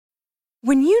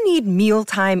When you need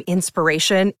mealtime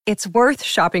inspiration, it's worth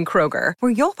shopping Kroger,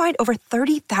 where you'll find over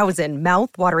 30,000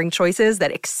 mouth-watering choices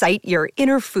that excite your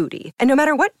inner foodie. And no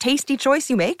matter what tasty choice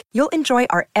you make, you'll enjoy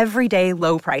our everyday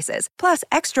low prices, plus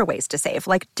extra ways to save,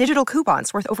 like digital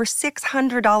coupons worth over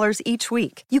 $600 each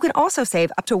week. You can also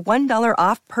save up to $1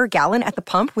 off per gallon at the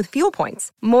pump with fuel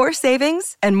points. More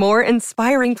savings and more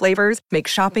inspiring flavors make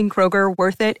shopping Kroger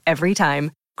worth it every time.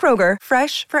 Kroger,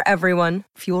 fresh for everyone.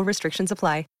 Fuel restrictions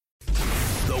apply.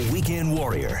 The Weekend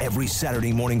Warrior, every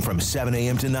Saturday morning from 7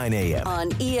 a.m. to 9 a.m.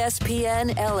 on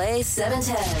ESPN LA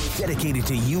 710. Dedicated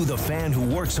to you, the fan who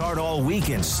works hard all week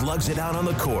and slugs it out on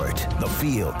the court, the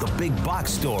field, the big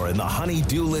box store, and the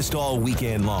honey-do list all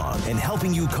weekend long. And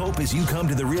helping you cope as you come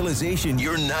to the realization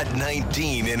you're not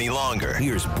 19 any longer.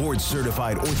 Here's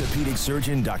board-certified orthopedic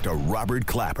surgeon Dr. Robert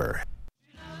Clapper.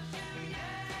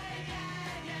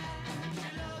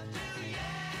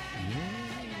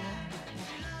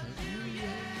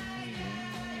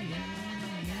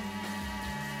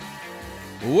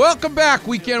 Welcome back,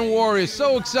 Weekend Warriors.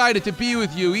 So excited to be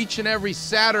with you each and every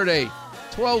Saturday.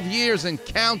 12 years and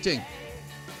counting.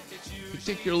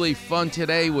 Particularly fun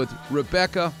today with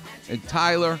Rebecca and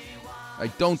Tyler. I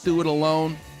Don't Do It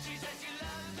Alone.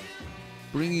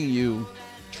 Bringing you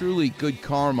Truly Good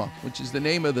Karma, which is the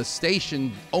name of the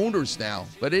station owners now.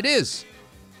 But it is.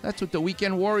 That's what the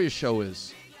Weekend Warriors show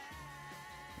is.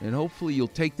 And hopefully you'll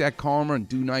take that karma and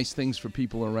do nice things for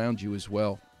people around you as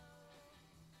well.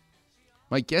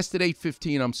 My guest at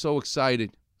 8:15, I'm so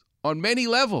excited. On many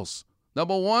levels.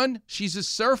 Number one, she's a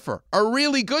surfer, a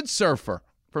really good surfer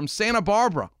from Santa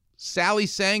Barbara, Sally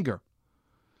Sanger.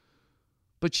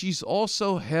 But she's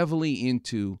also heavily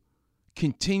into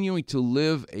continuing to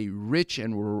live a rich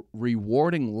and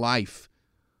rewarding life.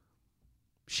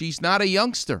 She's not a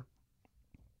youngster,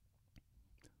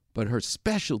 but her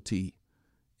specialty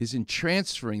is in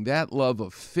transferring that love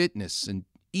of fitness and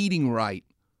eating right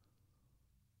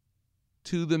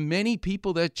to the many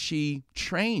people that she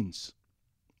trains.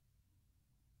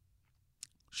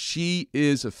 She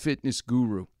is a fitness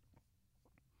guru,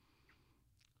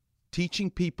 teaching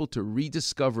people to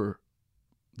rediscover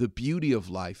the beauty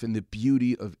of life and the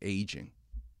beauty of aging.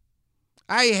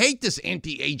 I hate this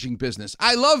anti-aging business.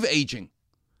 I love aging.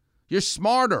 You're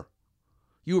smarter.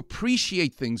 You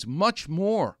appreciate things much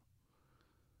more.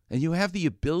 And you have the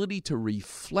ability to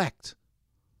reflect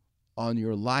on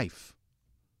your life.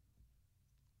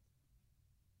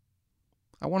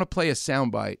 I want to play a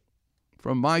soundbite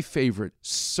from my favorite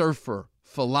surfer,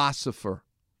 philosopher,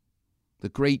 the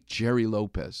great Jerry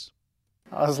Lopez.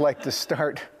 I always like to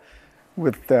start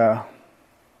with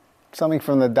something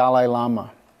from the Dalai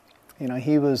Lama. You know,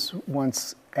 he was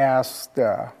once asked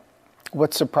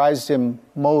what surprised him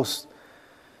most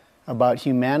about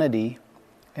humanity,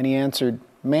 and he answered,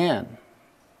 man,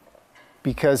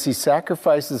 because he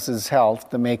sacrifices his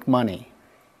health to make money.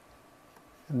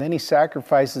 And then he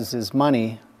sacrifices his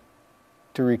money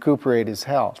to recuperate his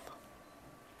health.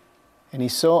 And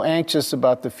he's so anxious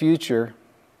about the future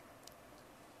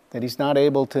that he's not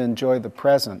able to enjoy the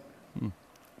present.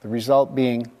 The result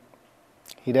being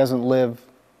he doesn't live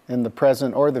in the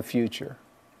present or the future.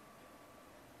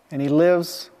 And he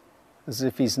lives as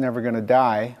if he's never going to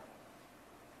die,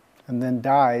 and then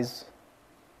dies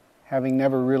having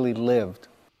never really lived.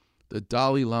 The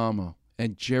Dalai Lama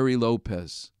and Jerry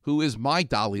Lopez, who is my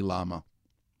Dalai Lama.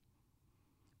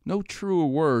 No truer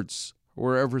words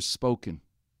were ever spoken.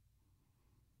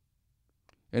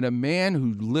 And a man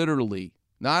who literally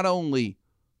not only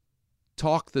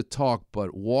talked the talk,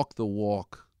 but walked the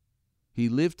walk. He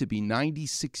lived to be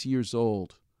 96 years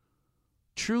old.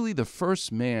 Truly the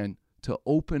first man to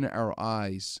open our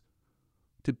eyes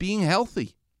to being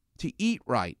healthy, to eat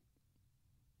right,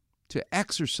 to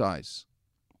exercise,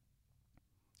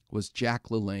 was Jack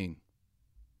LaLanne.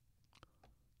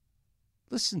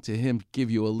 Listen to him give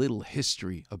you a little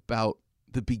history about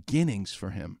the beginnings for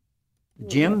him.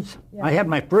 Gyms. Yeah. I had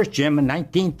my first gym in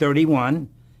 1931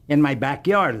 in my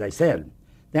backyard, as I said.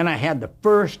 Then I had the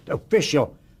first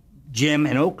official gym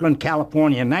in Oakland,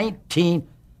 California in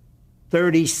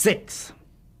 1936.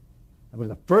 It was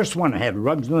the first one. I had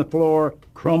rugs on the floor,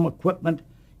 chrome equipment,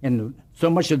 and so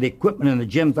much of the equipment in the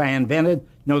gyms I invented,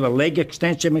 the leg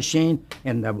extension machine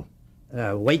and the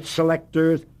weight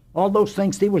selectors, all those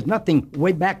things. There was nothing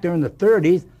way back there in the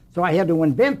 30s, so I had to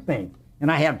invent things.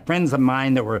 And I had friends of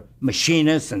mine that were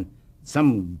machinists and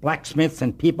some blacksmiths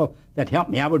and people that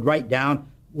helped me. I would write down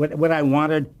what I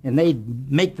wanted, and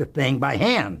they'd make the thing by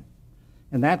hand.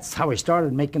 And that's how I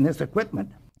started making this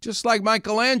equipment. Just like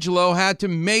Michelangelo had to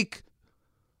make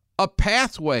a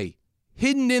pathway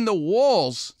hidden in the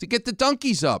walls to get the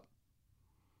donkeys up.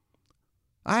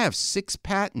 I have 6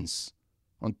 patents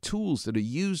on tools that are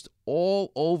used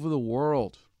all over the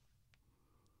world.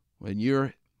 When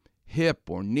your hip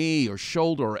or knee or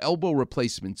shoulder or elbow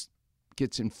replacements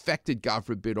gets infected, God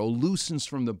forbid, or loosens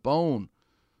from the bone,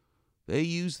 they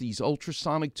use these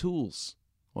ultrasonic tools.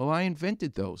 Well, I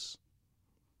invented those.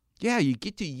 Yeah, you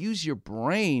get to use your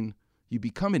brain. You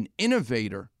become an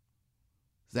innovator.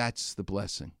 That's the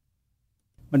blessing.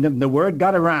 When the word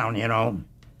got around,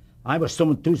 I was so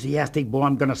enthusiastic, boy,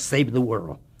 I'm going to save the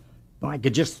world. But I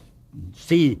could just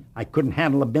see I couldn't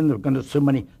handle a bin. There were going to so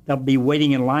many, they'll be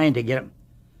waiting in line to get them.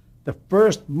 The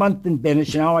first month in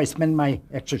business, I spend my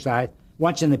exercise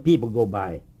watching the people go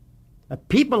by. The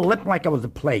people lipped like it was a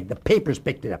plague. The papers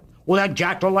picked it up. Well, that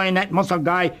Jack LaLanne, that muscle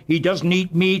guy, he doesn't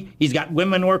eat meat. He's got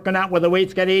women working out with the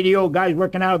weights, got 80 old guys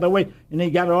working out with the weight, and he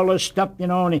got all this stuff,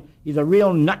 and he's a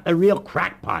real nut, a real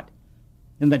crackpot.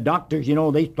 And the doctors,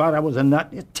 they thought I was a nut.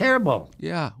 It's terrible.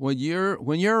 Yeah, when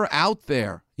you're out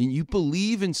there and you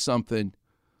believe in something,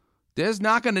 there's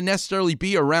not going to necessarily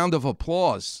be a round of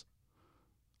applause.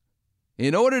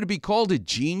 In order to be called a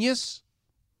genius,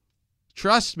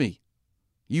 trust me,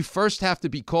 you first have to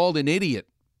be called an idiot.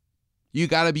 You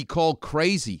got to be called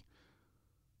crazy.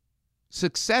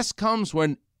 Success comes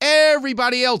when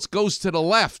everybody else goes to the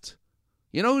left.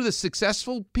 You know who the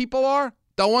successful people are?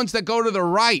 The ones that go to the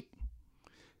right.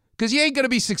 Because you ain't going to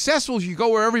be successful if you go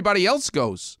where everybody else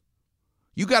goes.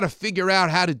 You got to figure out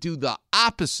how to do the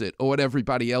opposite of what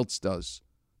everybody else does.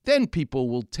 Then people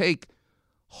will take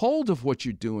hold of what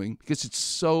you're doing because it's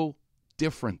so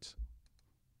different.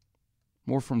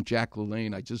 More from Jack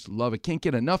LaLanne. I just love it. Can't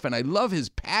get enough. And I love his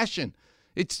passion.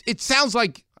 It sounds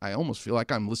like, I almost feel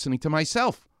like I'm listening to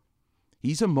myself.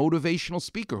 He's a motivational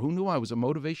speaker. Who knew I was a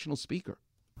motivational speaker?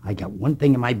 I got one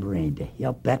thing in my brain, to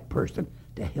help that person,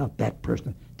 to help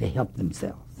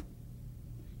themselves,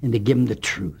 and to give them the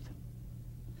truth,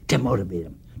 to motivate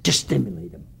them, to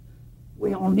stimulate them.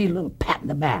 We all need a little pat in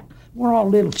the back. We're all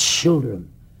little children.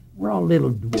 We're all little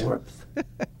dwarfs.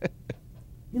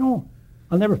 I'll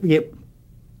never forget,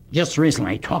 just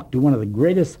recently I talked to one of the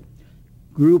greatest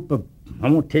group of, I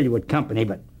won't tell you what company,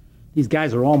 but these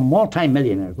guys are all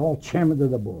multimillionaires, all chairmen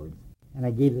of the board. And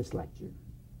I gave this lecture.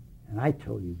 And I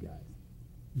told you guys,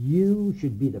 you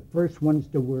should be the first ones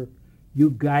to work.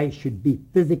 You guys should be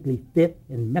physically fit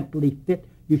and mentally fit.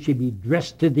 You should be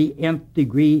dressed to the nth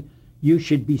degree. You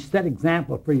should be set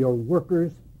example for your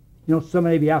workers. So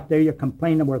many of you out there, you're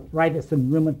complaining of arthritis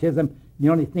and rheumatism. The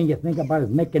only thing you think about is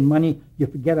making money. You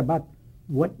forget about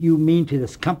what you mean to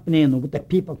this company and what the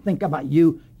people think about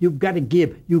you. You've got to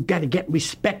give. You've got to get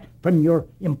respect from your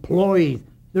employees.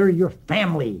 They're your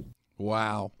family.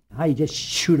 Wow. I just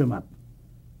shoot them up.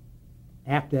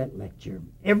 After that lecture,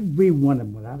 every one of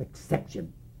them, without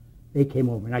exception, they came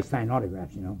over and I signed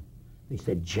autographs, They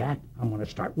said, Jack, I'm going to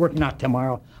start working out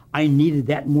tomorrow. I needed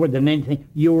that more than anything.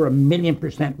 You were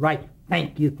 1,000,000% right.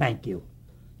 Thank you, thank you.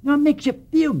 It makes you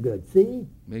feel good, see?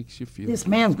 Makes you feel This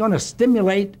man's going to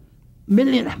stimulate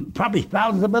millions, probably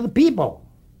thousands of other people.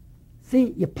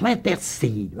 See, you plant that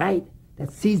seed, right?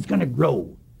 That seed's going to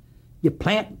grow. You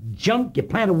plant junk, you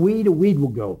plant a weed will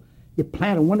grow. You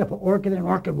plant a wonderful orchid, an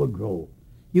orchid will grow.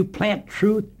 You plant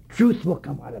truth, truth will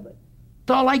come out of it.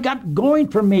 That's all I got going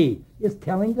for me, is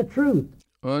telling the truth.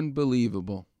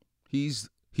 Unbelievable. He's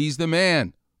the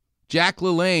man, Jack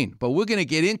LaLanne. But we're going to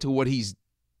get into what he's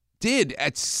did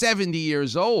at 70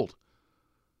 years old.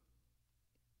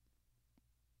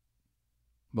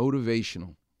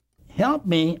 Motivational. Help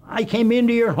me. I came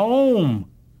into your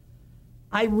home.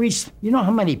 I reached,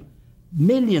 how many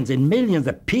millions and millions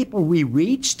of people we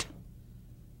reached?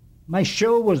 My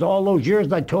show was all those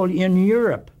years I told you in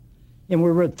Europe. And we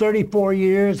were 34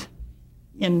 years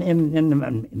in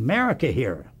America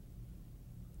here.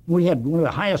 We had one of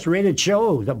the highest rated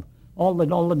shows of all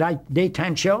the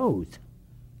daytime shows.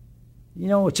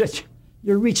 It's just,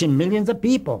 you're reaching millions of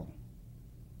people.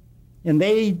 And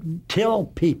they tell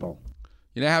people.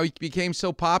 You know how he became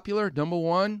so popular? Number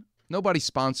one, nobody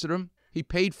sponsored him. He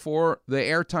paid for the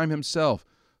airtime himself.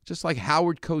 Just like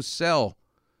Howard Cosell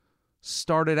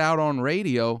started out on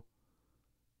radio.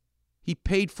 He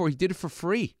did it for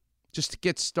free just to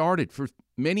get started for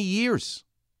many years.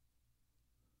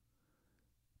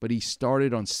 But he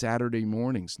started on Saturday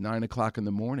mornings, 9 o'clock in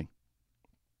the morning.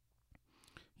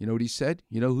 You know what he said?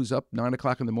 You know who's up 9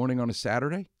 o'clock in the morning on a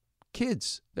Saturday?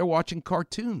 Kids. They're watching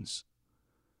cartoons.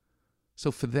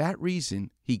 So for that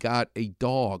reason, he got a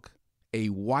dog, a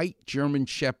white German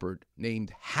Shepherd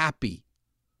named Happy.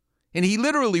 And he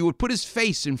literally would put his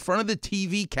face in front of the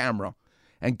TV camera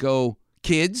and go,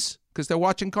 kids, because they're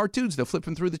watching cartoons. They're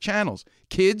flipping through the channels.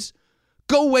 Kids,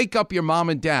 go wake up your mom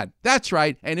and dad. That's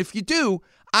right. And if you do,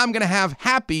 I'm going to have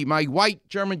Happy, my white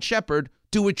German Shepherd,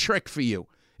 do a trick for you.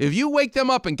 If you wake them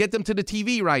up and get them to the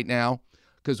TV right now,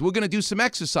 because we're going to do some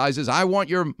exercises, I want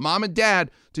your mom and dad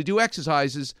to do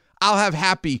exercises, I'll have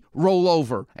Happy roll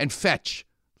over and fetch.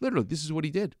 Literally, this is what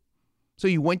he did. So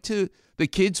he went to, the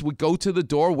kids would go to the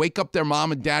door, wake up their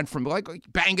mom and dad from like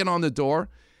banging on the door,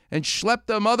 and schlepp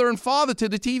the mother and father to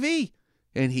the TV.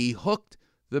 And he hooked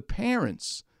the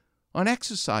parents on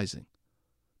exercising.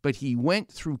 But he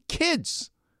went through kids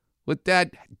with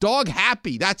that dog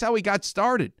Happy. That's how he got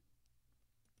started.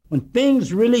 When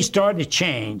things really started to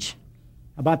change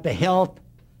about the health,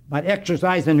 about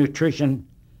exercise and nutrition,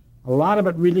 a lot of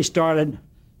it really started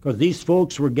because these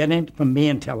folks were getting it from me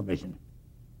and television.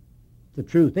 It's the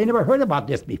truth. They never heard about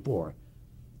this before.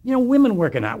 You know, women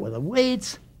working out with the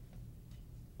weights,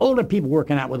 older people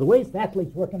working out with the weights,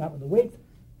 athletes working out with the weights.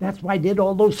 That's why I did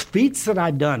all those feats that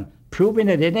I've done, proving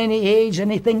that at any age,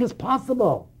 anything is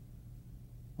possible.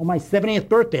 On my 70th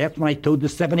birthday, that's when I towed the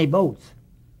 70 boats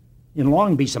in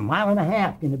Long Beach, 1.5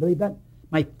 miles. Can you believe that?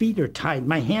 My feet are tied.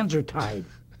 My hands are tied.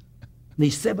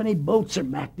 These 70 boats are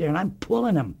back there, and I'm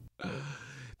pulling them.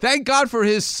 Thank God for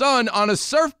his son on a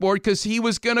surfboard because he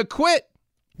was going to quit.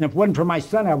 And if it wasn't for my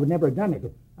son, I would never have done it.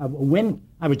 A wind,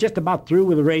 I was just about through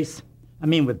with the race.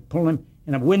 With pulling,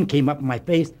 and a wind came up in my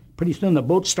face. Pretty soon the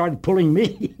boat started pulling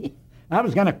me. I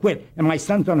was going to quit, and my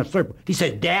son's on a surfboard. He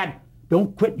said, Dad,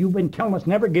 don't quit. You've been telling us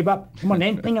never give up. Come on,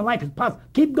 anything in life is possible.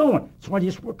 Keep going. So I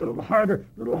just worked a little harder.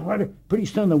 Pretty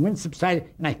soon the wind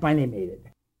subsided, and I finally made it.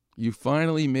 You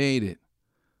finally made it.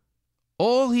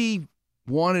 All he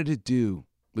wanted to do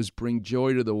was bring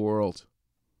joy to the world.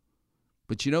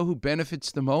 But you know who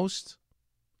benefits the most?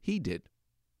 He did.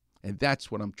 And that's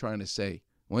what I'm trying to say.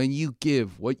 When you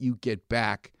give, what you get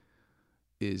back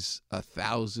is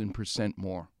 1,000%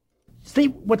 more. See,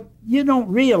 what you don't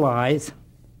realize,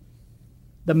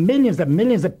 the millions and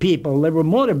millions of people that were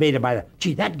motivated by that.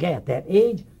 Gee, that guy at that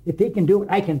age, if he can do it,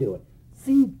 I can do it.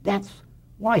 See, that's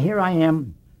why here I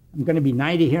am. I'm going to be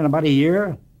 90 here in about a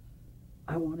year.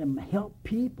 I want to help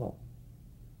people.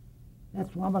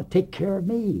 That's why I'm going to take care of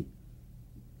me.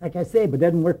 Like I say, if it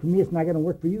doesn't work for me, it's not going to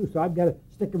work for you. So I've got to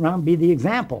stick around and be the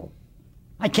example.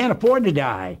 I can't afford to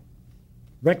die.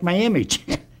 Wreck my image.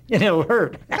 And it'll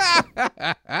hurt.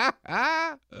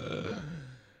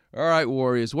 All right,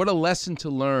 Warriors, what a lesson to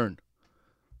learn.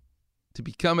 To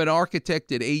become an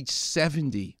architect at age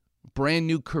 70, brand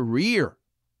new career.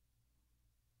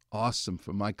 Awesome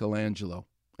for Michelangelo.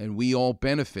 And we all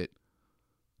benefit.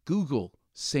 Google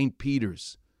St.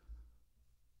 Peter's.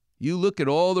 You look at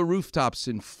all the rooftops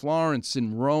in Florence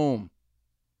and Rome.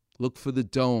 Look for the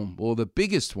dome. Well, the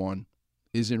biggest one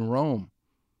is in Rome.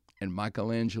 And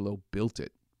Michelangelo built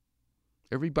it.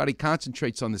 Everybody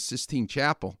concentrates on the Sistine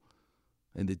Chapel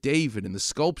and the David and the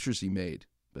sculptures he made.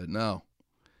 But no,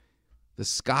 the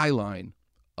skyline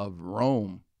of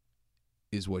Rome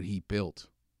is what he built.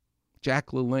 Jack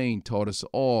LaLanne taught us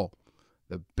all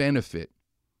the benefit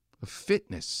of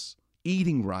fitness,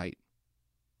 eating right.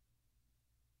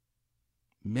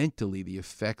 Mentally, the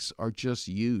effects are just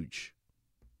huge.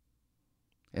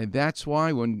 And that's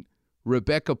why when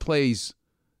Rebecca plays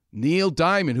Neil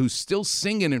Diamond, who's still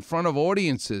singing in front of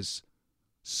audiences,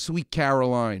 Sweet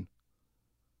Caroline.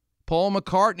 Paul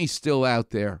McCartney's still out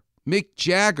there. Mick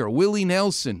Jagger, Willie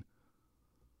Nelson.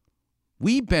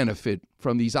 We benefit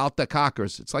from these alta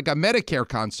cockers. It's like a Medicare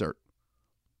concert.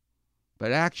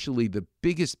 But actually, the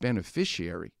biggest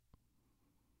beneficiary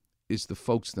is the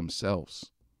folks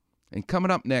themselves. And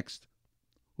coming up next,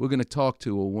 we're going to talk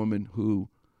to a woman who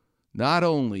not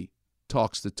only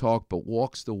talks the talk, but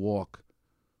walks the walk.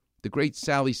 The great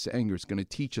Sally Sanger is going to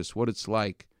teach us what it's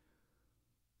like.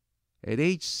 At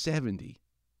age 70,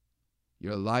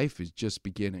 your life is just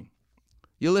beginning.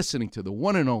 You're listening to the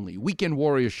one and only Weekend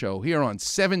Warrior Show here on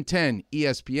 710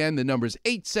 ESPN. The number is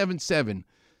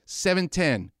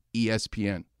 877-710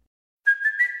 ESPN.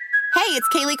 Hey, it's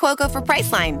Kaylee Cuoco for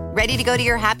Priceline. Ready to go to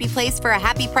your happy place for a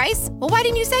happy price? Well, why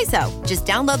didn't you say so? Just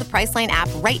download the Priceline app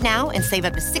right now and save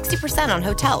up to 60% on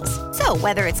hotels. So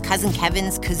whether it's Cousin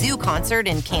Kevin's Kazoo Concert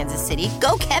in Kansas City,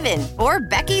 go Kevin, or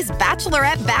Becky's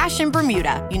Bachelorette Bash in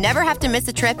Bermuda, you never have to miss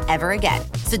a trip ever again.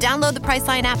 So download the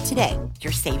Priceline app today.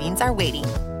 Your savings are waiting.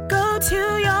 Go to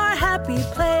your happy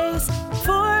place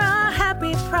for a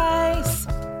happy price.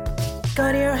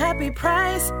 Go to your happy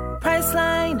price,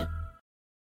 Priceline.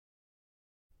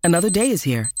 Another day is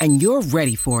here, and you're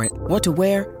ready for it. What to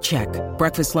wear? Check.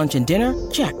 Breakfast, lunch, and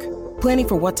dinner? Check. Planning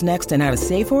for what's next and how to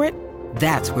save for it?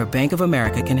 That's where Bank of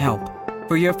America can help.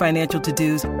 For your financial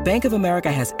to-dos, Bank of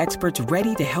America has experts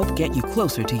ready to help get you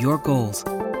closer to your goals.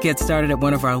 Get started at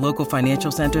one of our local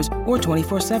financial centers or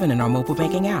 24/7 in our mobile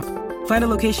banking app. Find a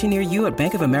location near you at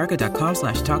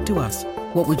bankofamerica.com/talktous.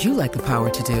 What would you like the power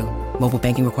to do? Mobile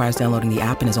banking requires downloading the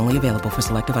app and is only available for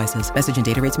select devices. Message and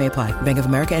data rates may apply. Bank of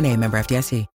America N.A., member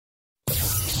FDIC.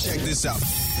 Check this out.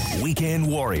 Weekend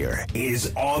Warrior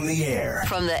is on the air.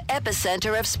 From the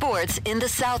epicenter of sports in the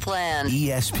Southland.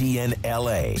 ESPN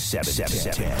LA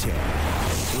 710.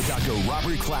 With Dr.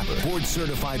 Robert Clapper,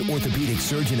 board-certified orthopedic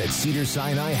surgeon at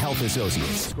Cedars-Sinai Health Associates.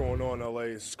 What's going on,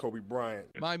 LA? It's Kobe Bryant.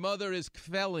 My mother is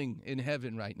kvelling in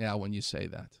heaven right now when you say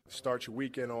that. Start your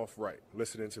weekend off right.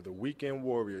 Listening to the Weekend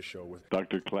Warrior Show with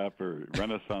Dr. Clapper,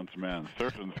 Renaissance man,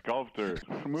 surgeon, sculptor,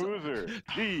 smoozer.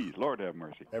 Gee, Lord have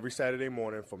mercy. every Saturday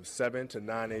morning from 7 to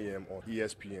 9 a.m. on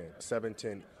ESPN,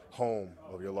 710, home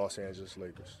of your Los Angeles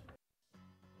Lakers.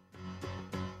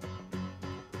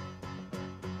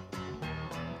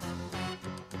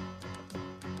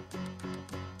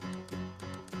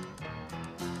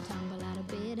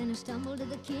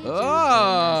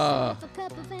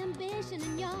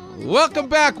 Welcome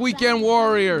back, Weekend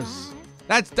Warriors.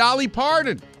 That's Dolly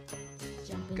Parton.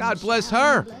 God bless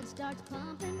her.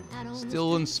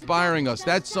 Still inspiring us.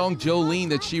 That song, Jolene,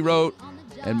 that she wrote,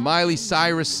 and Miley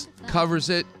Cyrus covers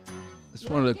it. It's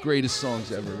one of the greatest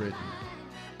songs ever written.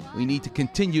 We need to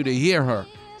continue to hear her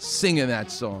singing that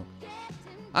song.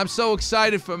 I'm so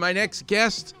excited for my next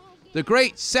guest, the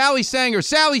great Sally Sanger.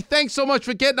 Sally, thanks so much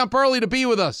for getting up early to be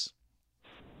with us.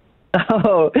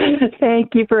 Oh,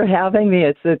 thank you for having me.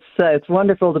 It's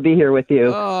wonderful to be here with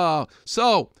you. Oh,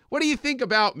 so what do you think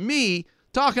about me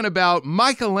talking about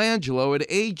Michelangelo at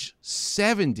age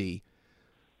 70,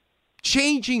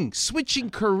 switching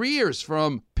careers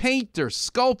from painter,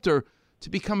 sculptor to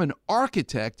become an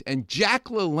architect, and Jack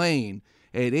LaLanne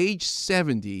at age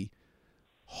 70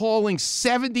 hauling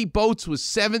 70 boats with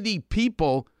 70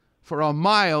 people for a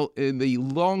mile in the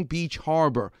Long Beach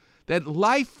harbor? That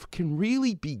life can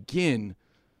really begin.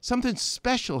 Something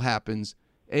special happens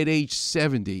at age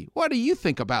 70. What do you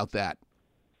think about that?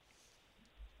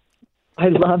 I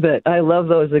love it. I love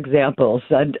those examples.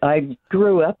 I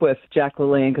grew up with Jack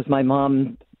LaLanne because my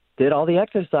mom did all the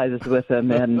exercises with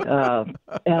him, and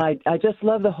I just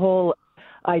love the whole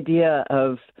idea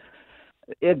of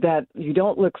that you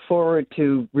don't look forward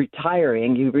to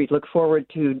retiring. You look forward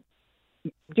to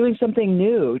doing something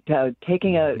new, to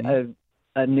taking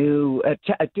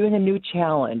doing a new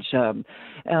challenge,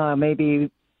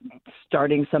 maybe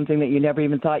starting something that you never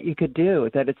even thought you could do.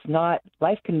 That it's not,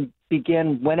 life can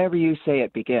begin whenever you say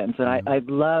it begins. And I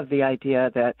love the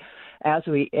idea that as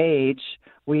we age,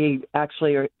 we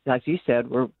actually are, as you said,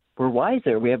 we're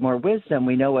wiser. We have more wisdom.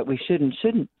 We know what we should and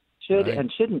shouldn't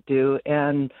do.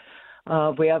 And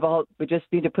we just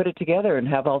need to put it together and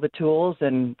have all the tools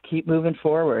and keep moving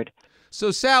forward.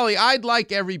 So Sally, I'd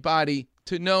like everybody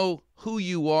to know who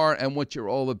you are and what you're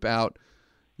all about.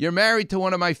 You're married to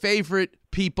one of my favorite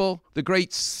people, the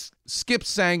great Skip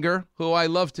Sanger, who I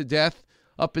love to death,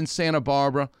 up in Santa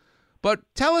Barbara. But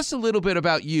tell us a little bit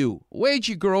about you. Where'd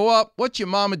you grow up? What's your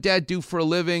mom and dad do for a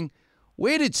living?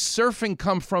 Where did surfing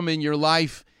come from in your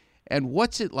life? And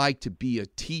what's it like to be a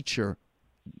teacher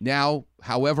now,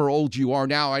 however old you are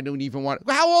now? I don't even want...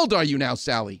 How old are you now,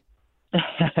 Sally?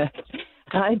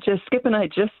 Skip and I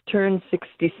just turned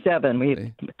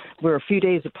 67. We're a few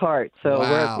days apart, so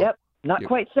wow. We're not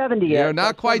quite 70 yet. You're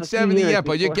not quite 70 yet,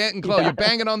 but you're getting close. Yeah. You're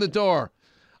banging on the door.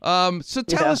 So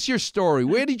tell us your story.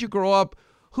 Where did you grow up?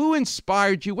 Who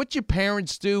inspired you? What your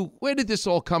parents do? Where did this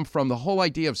all come from? The whole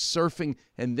idea of surfing,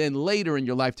 and then later in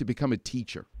your life to become a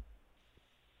teacher.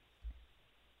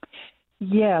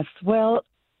 Yes, well,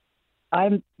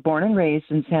 I'm born and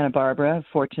raised in Santa Barbara,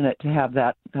 fortunate to have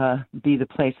that be the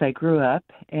place I grew up.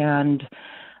 And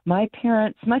my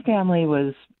family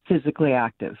was physically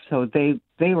active, so they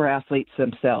were athletes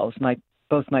themselves,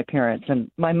 both my parents.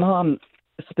 And my mom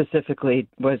specifically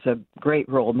was a great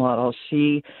role model.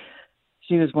 She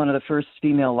was one of the first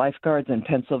female lifeguards in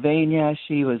Pennsylvania.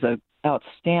 She was an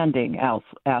outstanding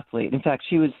athlete. In fact,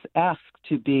 she was asked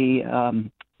to be,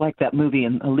 like that movie,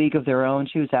 in A League of Their Own.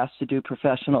 She was asked to do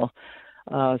professional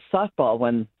softball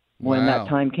when that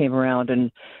time came around.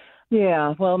 And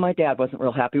yeah, well, my dad wasn't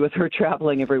real happy with her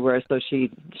traveling everywhere, so she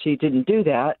didn't do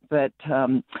that. But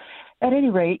at any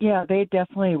rate, yeah, they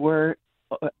definitely were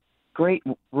great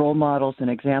role models and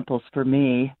examples for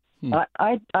me.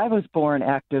 I was born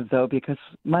active, though, because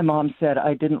my mom said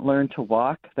I didn't learn to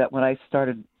walk, that when I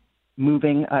started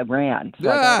moving, I ran. So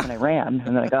I got up and I ran,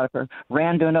 and then I got up and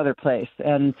ran to another place.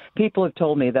 And people have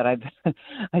told me that I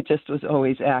just was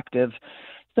always active.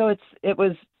 So it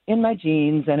was in my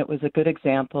genes, and it was a good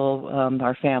example.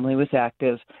 Our family was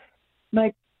active.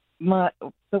 The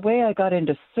way I got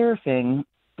into surfing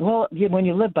Well, when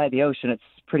you live by the ocean, it's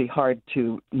pretty hard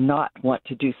to not want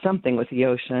to do something with the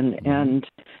ocean. And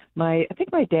I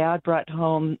think my dad brought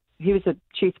home, he was a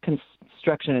chief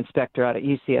construction inspector out at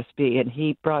UCSB, and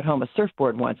he brought home a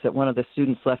surfboard once that one of the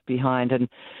students left behind. And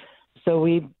so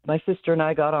my sister and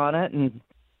I got on it and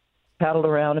paddled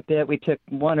around a bit. We took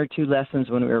 1 or 2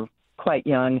 lessons when we were quite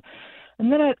young.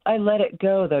 And then I let it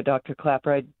go, though, Dr.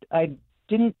 Clapper.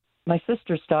 My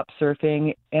sister stopped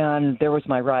surfing, and there was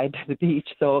my ride to the beach.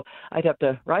 So I'd have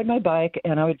to ride my bike,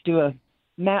 and I would do a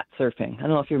mat surfing. I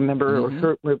don't know if you remember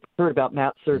or heard about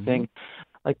mat surfing,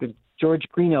 like the George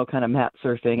Greeno kind of mat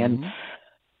surfing. And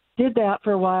did that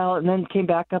for a while, and then came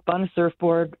back up on a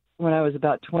surfboard when I was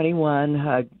about 21.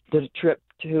 I did a trip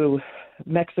to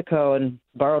Mexico and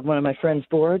borrowed one of my friend's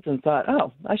boards and thought,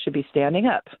 oh, I should be standing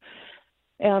up.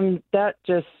 And that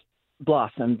just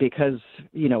blossomed because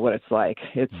you know what it's like.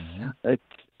 It's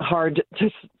hard to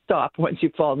stop once you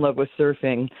fall in love with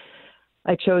surfing.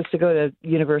 I chose to go to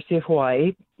University of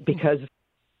Hawaii because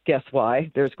guess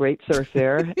why? There's great surf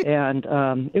there. And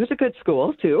it was a good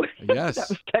school, too. Yes. That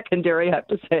was secondary, I have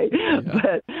to say. Yeah.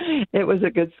 But it was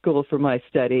a good school for my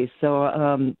studies.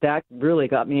 So that really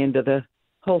got me into the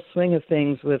whole swing of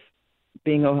things with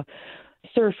being a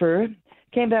surfer.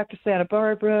 Came back to Santa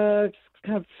Barbara,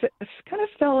 kind of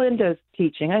fell into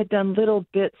teaching. I had done little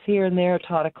bits here and there,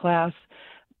 taught a class.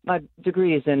 My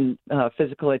degree is in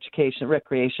physical education,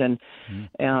 recreation,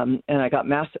 and I got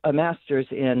a master's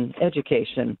in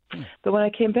education. But when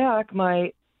I came back,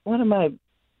 one of my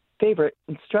favorite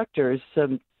instructors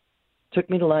took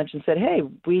me to lunch and said, "Hey,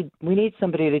 we need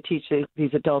somebody to teach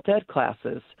these adult ed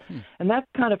classes," and that's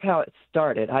kind of how it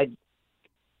started. I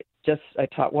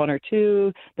taught 1 or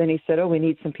 2. Then he said, "Oh, we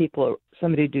need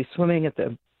somebody to do swimming at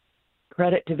the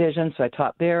credit division." So I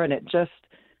taught there, and it just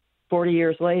 40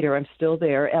 years later, I'm still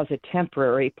there as a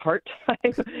temporary part-time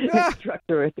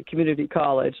instructor at the community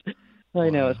college. I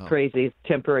know it's crazy, it's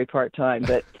temporary part-time,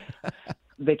 but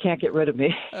they can't get rid of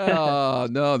me. Oh,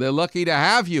 no, they're lucky to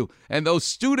have you. And those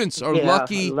students are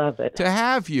lucky to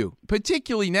have you,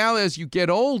 particularly now as you get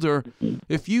older.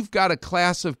 If you've got a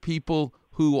class of people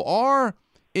who are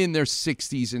in their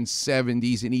 60s and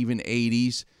 70s and even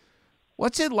 80s,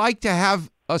 what's it like to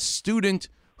have a student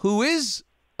who is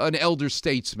an elder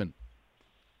statesman?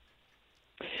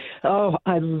 Oh,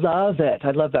 I love it.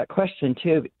 I love that question,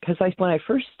 too, because when I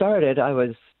first started, I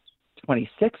was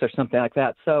 26 or something like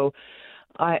that. So,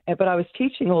 but I was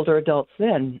teaching older adults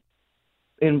then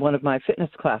in one of my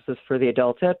fitness classes for the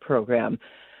adult ed program,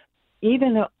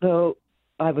 even though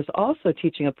I was also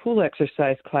teaching a pool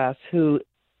exercise class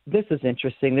this is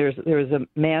interesting. There was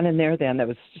a man in there then that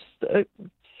was just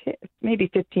maybe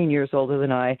 15 years older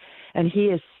than I, and he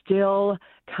is still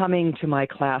coming to my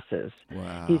classes.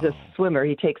 Wow. He's a swimmer.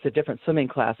 He takes a different swimming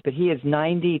class, but he is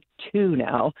 92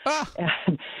 now.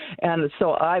 And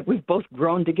so we've both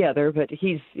grown together, but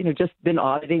he's, just been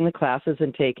auditing the classes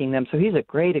and taking them. So he's a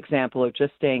great example of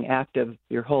just staying active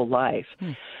your whole life.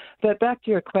 But back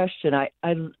to your question,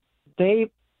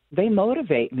 they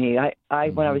motivate me.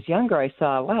 When I was younger, I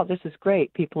saw, wow, this is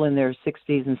great. People in their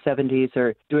 60s and 70s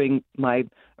are doing my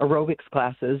aerobics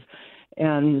classes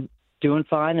and doing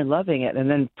fine and loving it. And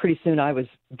then pretty soon now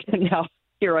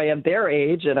here I am their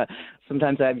age, and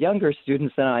sometimes I have younger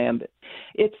students than I am. But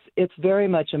it's very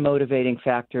much a motivating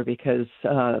factor because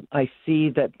I see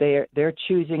that they're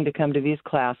choosing to come to these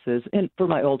classes, and for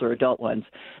my older adult ones,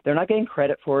 they're not getting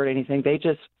credit for it or anything.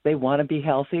 They want to be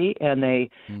healthy, and they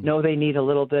know they need a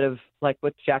little bit of, like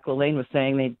what Jack LaLanne was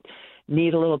saying, they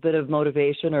need a little bit of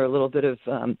motivation or a little bit of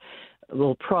a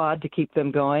little prod to keep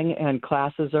them going, and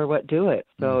classes are what do it.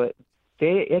 So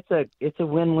it's a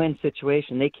win-win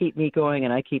situation. They keep me going,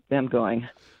 and I keep them going.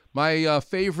 My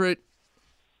favorite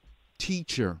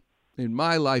teacher in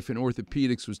my life in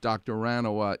orthopedics was Dr.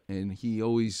 Ranawat, and he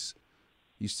always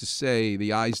used to say,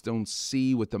 the eyes don't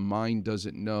see what the mind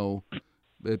doesn't know.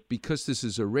 But because this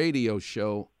is a radio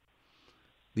show,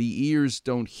 the ears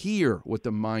don't hear what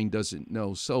the mind doesn't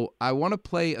know. So I want to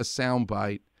play a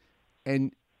soundbite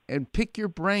and pick your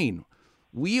brain.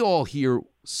 We all hear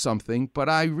something, but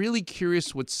I'm really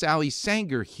curious what Sally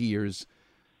Sanger hears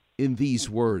in these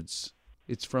words.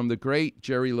 It's from the great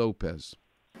Jerry Lopez.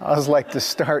 I always like to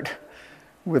start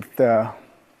with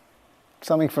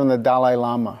something from the Dalai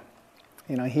Lama.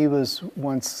 He was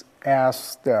once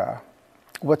asked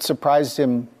what surprised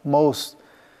him most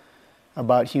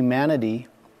about humanity,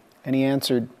 and he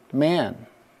answered, man,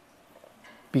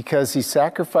 because he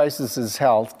sacrifices his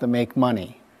health to make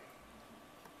money.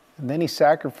 And then he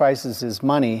sacrifices his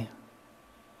money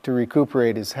to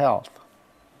recuperate his health.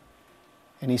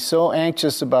 And he's so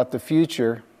anxious about the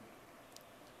future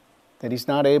that he's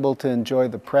not able to enjoy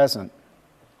the present.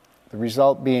 The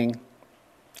result being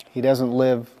he doesn't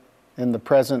live in the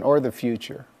present or the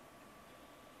future.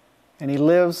 And he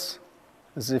lives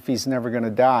as if he's never going to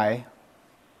die,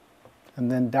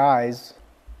 and then dies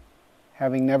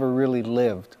having never really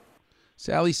lived.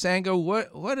 Sally Sango,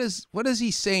 what is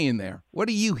he saying there? What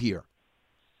do you hear?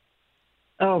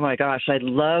 Oh my gosh, I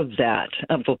love that.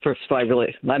 Well, first of all,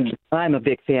 I'm a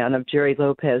big fan of Jerry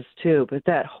Lopez too. But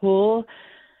that whole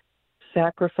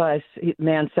sacrifice,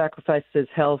 man sacrificed his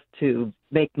health to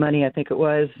make money, I think it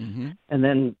was, and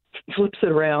then flips it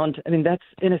around. I mean, that's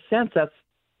in a sense,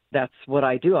 that's what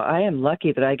I do. I am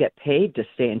lucky that I get paid to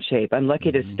stay in shape. I'm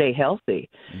lucky to stay healthy.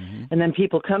 And then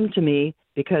people come to me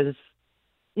because,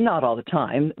 not all the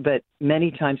time, but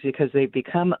many times because they've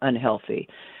become unhealthy.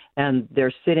 And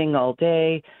they're sitting all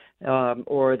day,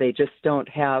 or they just don't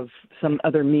have some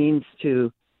other means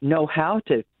to know how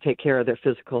to take care of their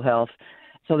physical health.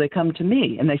 So they come to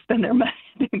me and they spend their money.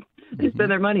 They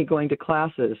spend their money going to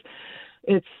classes.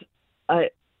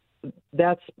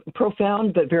 That's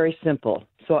profound but very simple.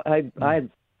 So I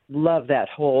love that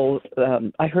whole.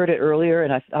 I heard it earlier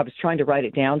and I was trying to write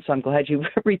it down. So I'm glad you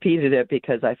repeated it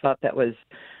because I thought that was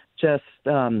just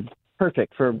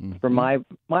perfect for my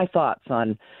thoughts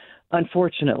on,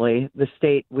 unfortunately, the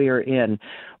state we are in.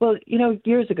 Well,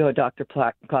 years ago, Dr.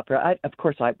 Klopper, of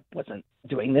course I wasn't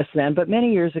doing this then, but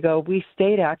many years ago, we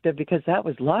stayed active because that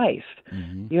was life.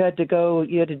 You had to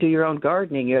do your own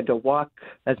gardening. You had to walk,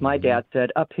 as my dad said,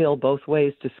 uphill both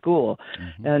ways to school.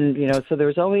 And, so there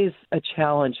was always a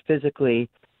challenge physically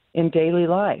in daily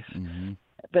life.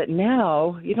 But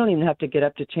now you don't even have to get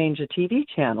up to change a TV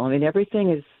channel. I mean,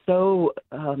 everything is so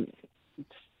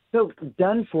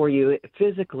done for you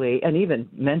physically and even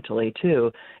mentally,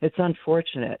 too. It's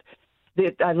unfortunate.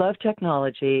 I love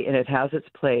technology, and it has its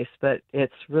place, but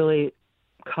it's really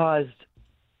caused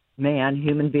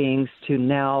human beings, to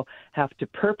now have to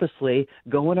purposely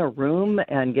go in a room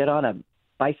and get on a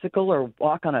bicycle or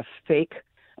walk on a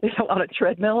on a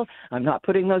treadmill. I'm not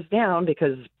putting those down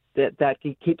because that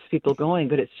keeps people going,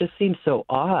 but it just seems so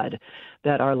odd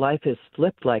that our life is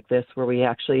flipped like this, where we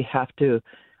actually have to.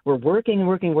 We're working,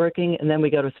 and then we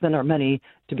got to spend our money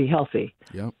to be healthy.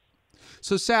 Yep.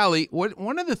 So, Sally,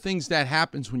 one of the things that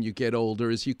happens when you get older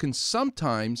is you can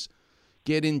sometimes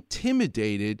get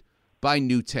intimidated by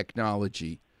new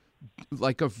technology,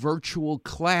 like a virtual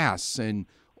class and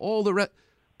all the rest.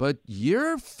 But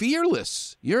you're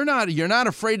fearless. You're not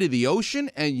afraid of the ocean,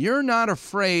 and you're not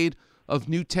afraid of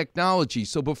new technology.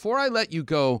 So before I let you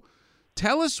go,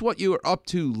 tell us what you are up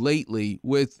to lately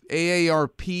with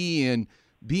AARP and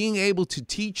being able to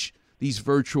teach these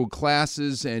virtual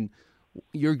classes, and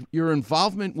your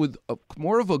involvement with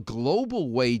more of a global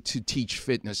way to teach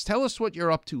fitness. Tell us what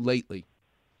you're up to lately.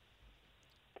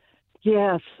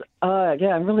 Yes.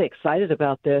 I'm really excited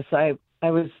about this. I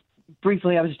was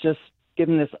just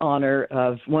given this honor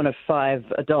of one of 5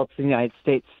 adults in the United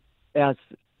States as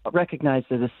recognized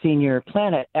as a Senior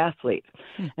Planet athlete.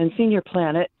 And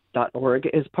seniorplanet.org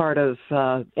is part of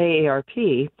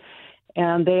AARP,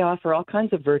 and they offer all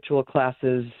kinds of virtual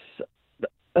classes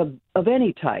of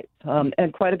any type,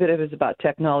 and quite a bit of it is about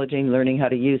technology and learning how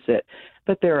to use it.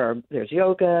 But there's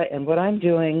yoga, and what I'm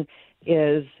doing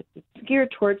is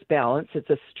geared towards balance. It's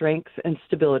a strength and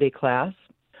stability class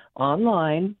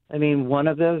online. I mean, one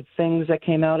of the things that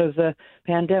came out of the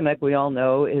pandemic, we all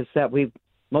know, is that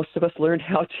most of us learned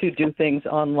how to do things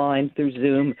online through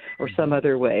Zoom or some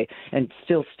other way and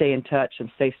still stay in touch and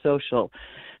stay social.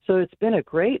 So it's been a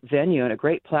great venue and a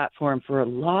great platform for a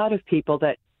lot of people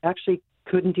that actually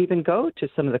couldn't even go to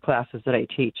some of the classes that I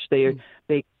teach. They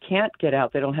can't get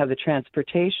out. They don't have the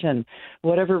transportation.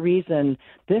 Whatever reason,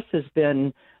 this has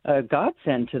been a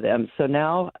godsend to them. So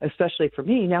now, especially for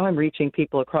me, now I'm reaching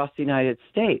people across the United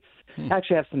States. I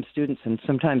actually have some students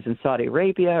sometimes in Saudi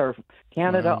Arabia or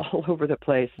Canada, all over the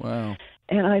place. Wow.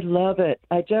 And I love it.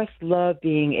 I just love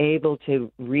being able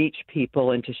to reach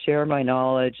people and to share my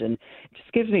knowledge, and it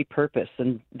just gives me purpose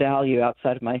and value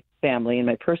outside of my family and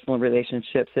my personal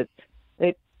relationships.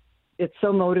 It's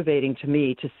so motivating to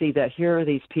me to see that here are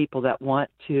these people that want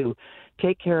to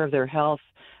take care of their health.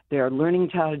 They're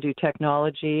learning how to do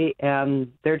technology,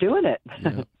 and they're doing it.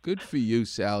 Yeah, good for you,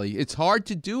 Sally. It's hard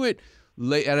to do it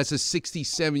as a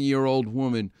 67-year-old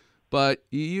woman, but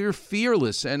you're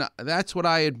fearless, and that's what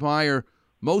I admire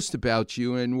most about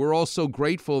you, and we're also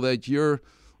grateful that you're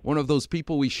one of those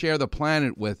people we share the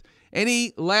planet with.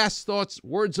 Any last thoughts,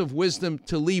 words of wisdom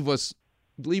to leave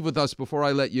with us before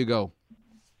I let you go?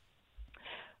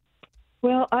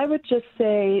 Well, I would just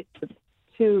say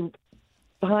to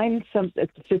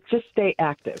just stay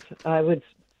active. I would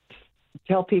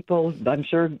tell people, I'm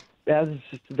sure as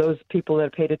those people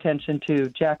that paid attention to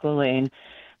Jack LaLanne,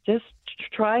 just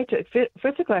try to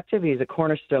physical activity is a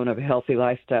cornerstone of a healthy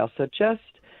lifestyle. So just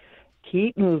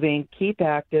keep moving, keep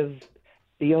active.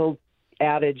 The old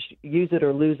adage, use it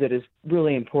or lose it, is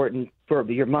really important for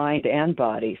your mind and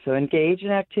body. So engage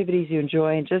in activities you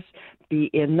enjoy and just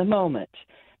be in the moment.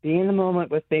 Be in the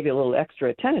moment with maybe a little extra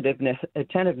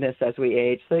attentiveness as we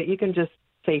age, so that you can just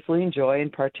safely enjoy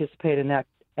and participate in that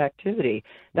activity.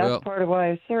 That's part of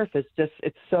why I surf.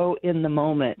 It's so in the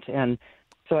moment. And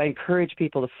so I encourage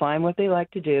people to find what they like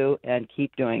to do and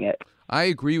keep doing it. I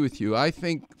agree with you. I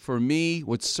think for me,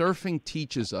 what surfing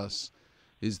teaches us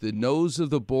is the nose of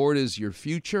the board is your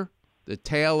future. The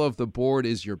tail of the board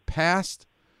is your past.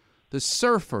 The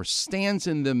surfer stands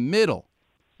in the middle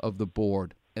of the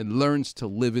board and learns to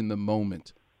live in the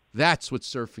moment. That's what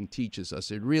surfing teaches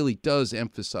us. It really does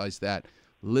emphasize that,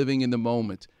 living in the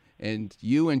moment. And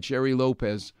you and Jerry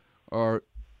Lopez are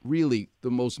really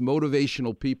the most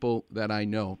motivational people that I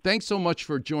know. Thanks so much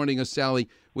for joining us, Sally.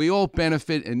 We all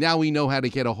benefit, and now we know how to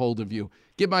get a hold of you.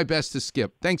 Give my best to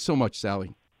Skip. Thanks so much,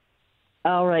 Sally.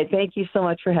 All right. Thank you so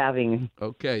much for having me.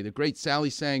 Okay. The great Sally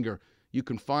Sanger. You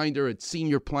can find her at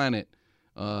Senior Planet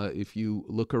if you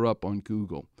look her up on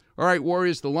Google. All right,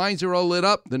 Warriors, the lines are all lit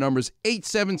up. The number's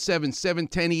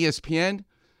 877-710-ESPN.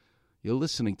 You're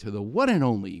listening to the one and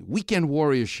only Weekend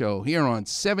Warrior Show here on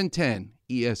 710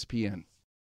 ESPN.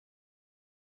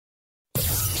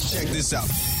 Check this out.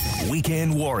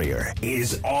 Weekend Warrior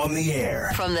is on the air.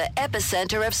 From the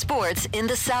epicenter of sports in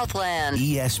the Southland.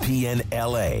 ESPN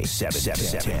LA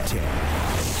 710.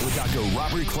 With Dr.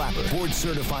 Robert Clapper,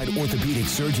 board-certified orthopedic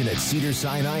surgeon at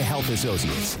Cedars-Sinai Health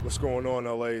Associates. What's going on,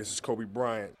 LA? This is Kobe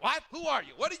Bryant. What? Who are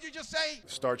you? What did you just say?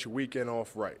 Start your weekend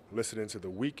off right. Listening to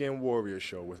the Weekend Warrior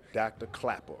Show with Dr.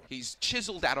 Clapper. He's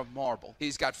chiseled out of marble.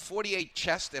 He's got 48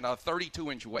 chest and a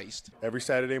 32-inch waist. Every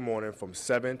Saturday morning from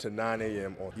 7 to 9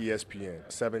 a.m. on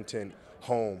ESPN, 710,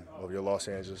 home of your Los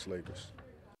Angeles Lakers.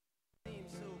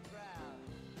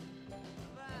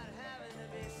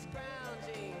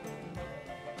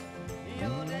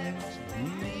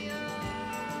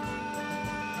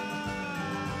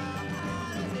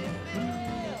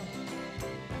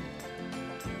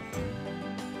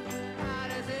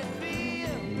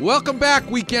 Welcome back,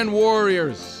 Weekend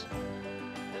Warriors.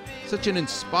 Such an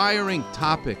inspiring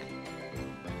topic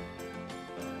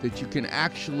that you can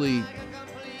actually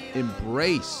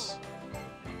embrace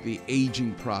the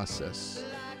aging process.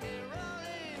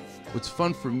 What's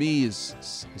fun for me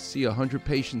is I see 100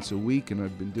 patients a week, and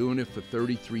I've been doing it for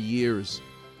 33 years.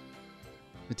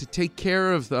 And to take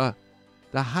care of the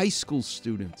high school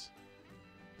student,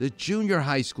 the junior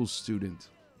high school student,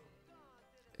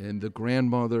 and the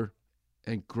grandmother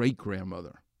and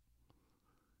great-grandmother.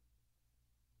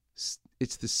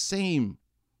 It's the same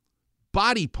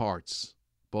body parts,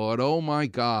 but oh my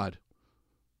God,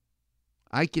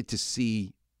 I get to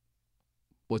see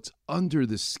what's under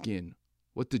the skin,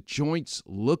 what the joints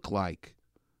look like,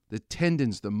 the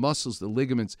tendons, the muscles, the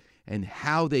ligaments, and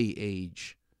how they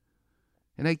age.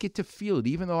 And I get to feel it,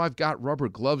 even though I've got rubber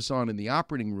gloves on in the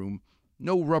operating room,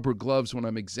 no rubber gloves when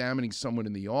I'm examining someone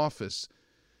in the office.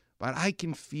 But I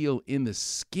can feel in the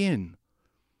skin,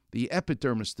 the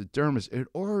epidermis, the dermis, it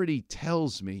already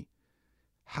tells me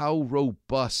how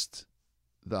robust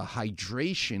the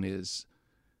hydration is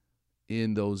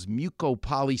in those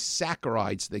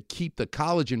mucopolysaccharides that keep the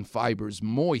collagen fibers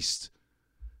moist.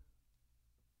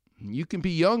 You can be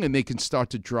young and they can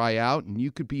start to dry out, and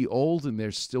you could be old and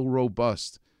they're still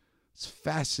robust. It's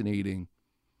fascinating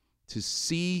to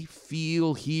see,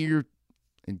 feel, hear,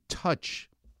 and touch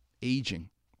aging.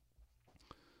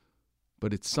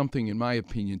 But it's something, in my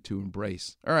opinion, to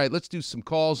embrace. All right, let's do some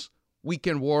calls.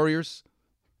 Weekend Warriors.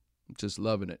 I'm just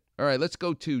loving it. All right, let's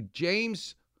go to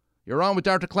James. You're on with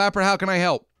Dr. Clapper. How can I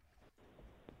help?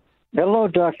 Hello,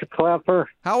 Dr. Clapper.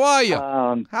 How are you?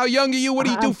 How young are you? What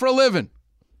do you do for a living?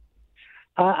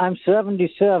 I'm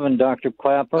 77, Dr.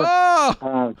 Clapper.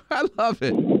 Oh, I love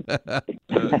it.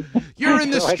 You're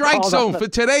in the strike zone for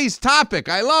today's topic.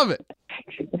 I love it.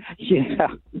 Yeah.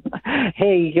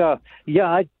 Hey,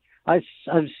 I've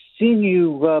seen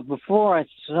you before. I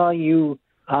saw you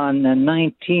on the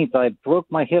 19th. I broke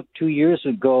my hip 2 years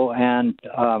ago, and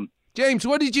James,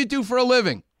 what did you do for a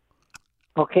living?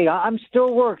 Okay, I'm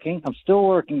still working.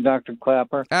 Dr.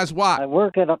 Clapper. As what? I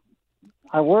work in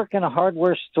a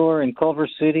hardware store in Culver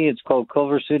City. It's called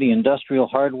Culver City Industrial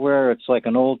Hardware. It's like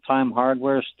an old-time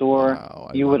hardware store. Wow,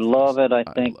 you would love it, I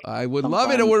think. I would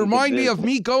love it. It would remind me of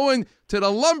me going to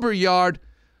the lumber yard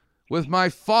with my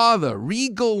father,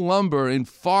 Regal Lumber in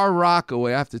Far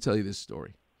Rockaway. I have to tell you this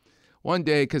story. one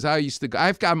day, because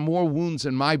I've got more wounds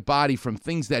in my body from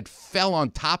things that fell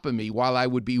on top of me while I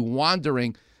would be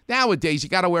wandering. Nowadays, you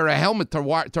got to wear a helmet to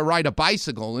ride a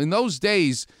bicycle. In those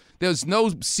days, there's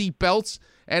no seat belts.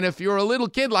 And if you're a little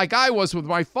kid like I was with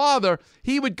my father,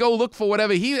 he would go look for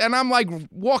whatever and I'm like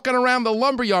walking around the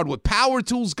lumberyard with power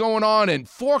tools going on and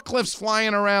forklifts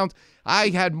flying around. I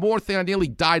had more things. I nearly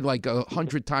died like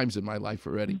 100 times in my life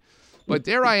already. But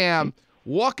there I am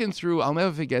walking through, I'll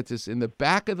never forget this, in the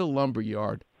back of the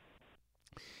lumberyard.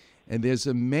 And there's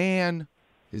a man,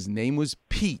 his name was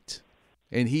Pete.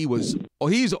 And he's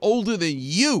older than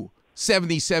you.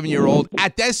 77-year-old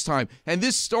at this time. And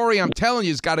this story I'm telling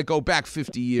you has got to go back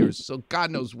 50 years. So God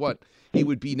knows what he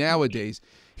would be nowadays.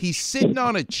 He's sitting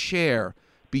on a chair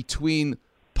between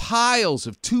piles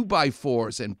of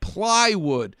 2x4s and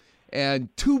plywood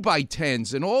and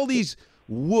 2x10s and all these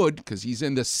wood, because he's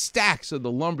in the stacks of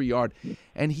the lumberyard.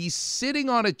 And he's sitting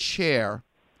on a chair,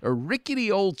 a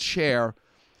rickety old chair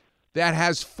that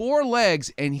has 4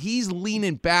 legs, and he's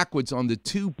leaning backwards on the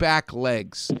 2 back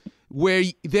legs, where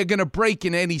they're going to break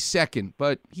in any second.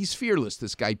 But he's fearless,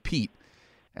 this guy, Pete.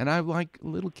 And I'm like a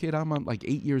little kid. I'm like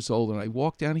 8 years old. And I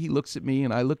walk down. He looks at me,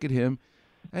 and I look at him.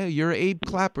 Hey, you're Abe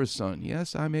Clapper's son.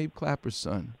 Yes, I'm Abe Clapper's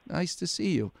son. Nice to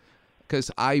see you.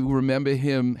 Because I remember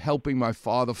him helping my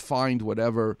father find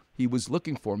whatever he was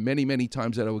looking for many, many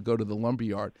times that I would go to the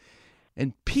lumberyard.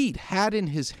 And Pete had in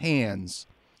his hands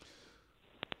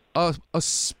a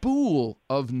spool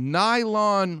of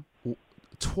nylon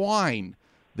twine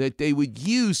that they would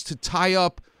use to tie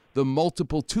up the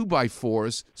multiple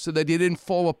 2x4s so that they didn't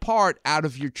fall apart out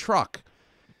of your truck.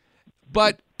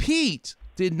 But Pete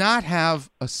did not have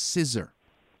a scissor.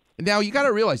 Now, you got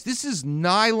to realize, this is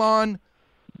nylon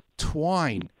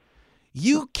twine.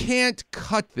 You can't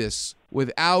cut this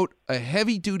without a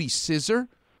heavy-duty scissor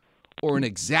or an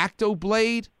X-Acto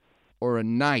blade or a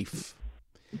knife.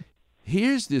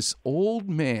 Here's this old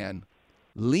man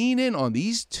leaning on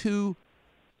these 2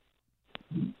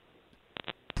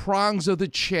 prongs of the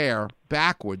chair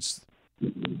backwards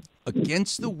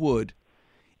against the wood,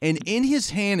 and in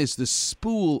his hand is the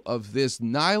spool of this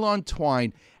nylon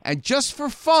twine, and just for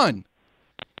fun,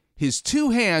 his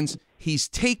 2 hands, he's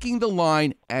taking the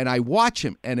line, and I watch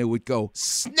him, and it would go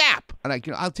snap, and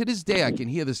to this day I can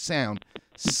hear the sound,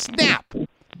 snap,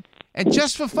 and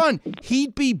just for fun,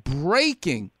 he'd be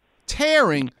breaking,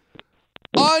 tearing,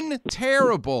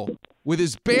 unterrible with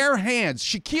his bare hands.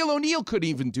 Shaquille O'Neal could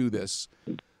even do this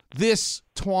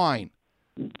twine.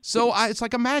 So it's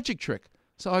like a magic trick.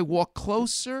 So I walk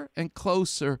closer and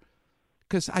closer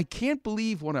because I can't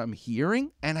believe what I'm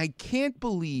hearing and I can't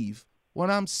believe what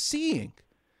I'm seeing.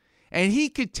 And he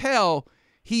could tell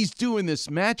he's doing this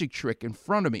magic trick in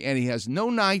front of me, and he has no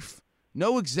knife,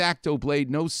 no X-Acto blade,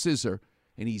 no scissor,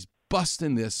 and he's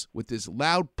busting this with this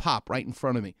loud pop right in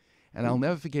front of me. And I'll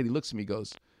never forget, he looks at me,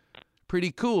 goes,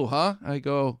 "Pretty cool, huh?" I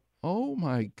go, "Oh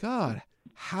my God,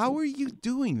 how are you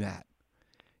doing that?"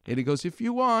 And he goes, "If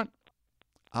you want,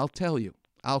 I'll tell you.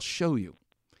 I'll show you."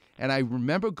 And I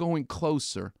remember going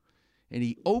closer, and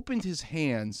he opened his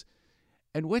hands,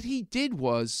 and what he did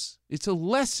was, it's a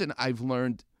lesson I've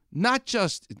learned, not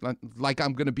just like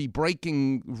I'm going to be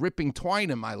ripping twine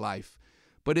in my life,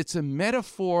 but it's a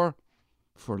metaphor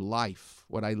for life.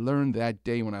 What I learned that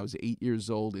day when I was 8 years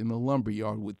old in the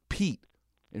lumberyard with Pete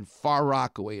in Far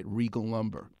Rockaway at Regal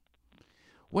Lumber.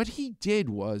 What he did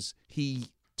was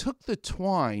he took the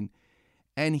twine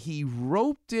and he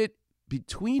roped it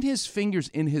between his fingers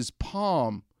in his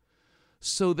palm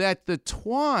so that the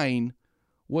twine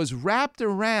was wrapped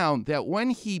around, that when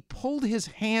he pulled his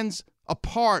hands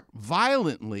apart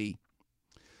violently,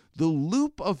 the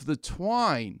loop of the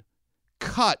twine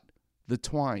cut the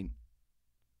twine.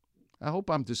 I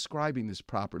hope I'm describing this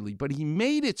properly, but he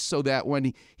made it so that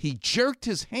when he jerked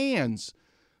his hands,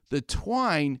 the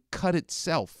twine cut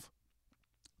itself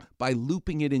by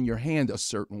looping it in your hand a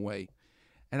certain way.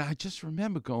 And I just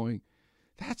remember going,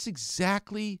 that's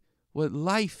exactly what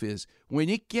life is. When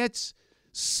it gets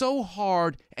so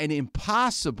hard and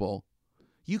impossible,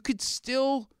 you could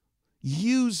still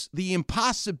use the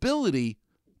impossibility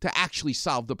to actually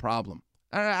solve the problem.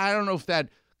 I don't know if that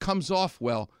comes off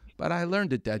well, but I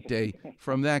learned it that day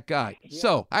from that guy.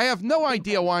 So I have no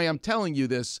idea why I'm telling you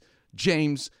this,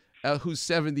 James, who's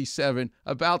 77,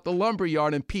 about the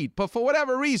lumberyard and Pete. But for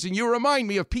whatever reason, you remind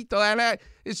me of Pete Delaney.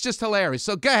 It's just hilarious.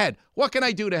 So go ahead. What can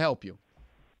I do to help you?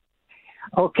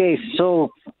 Okay, so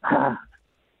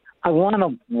I want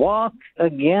to walk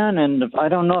again, and I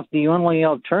don't know if the only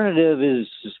alternative is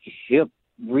hip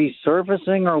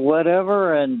resurfacing or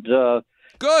whatever. And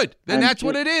Good. Then that's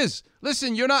what it is.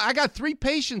 Listen, I got 3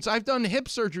 patients I've done hip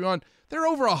surgery on. They're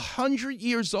over 100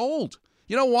 years old.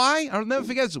 You know why? I'll never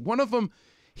forget this. One of them,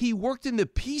 he worked in the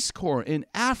Peace Corps in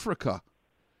Africa.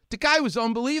 The guy was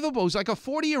unbelievable. He's like a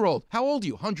 40-year-old. How old are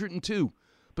you? 102.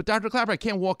 But Dr. Clapper, I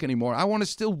can't walk anymore. I want to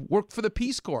still work for the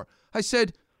Peace Corps. I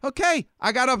said, okay,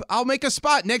 I'll make a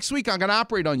spot. Next week I'm going to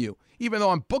operate on you. Even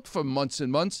though I'm booked for months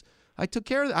and months, I took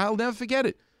care of it. I'll never forget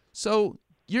it. So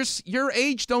your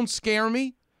age don't scare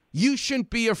me. You shouldn't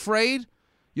be afraid.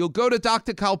 You'll go to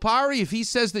Dr. Kalpari. If he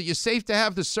says that you're safe to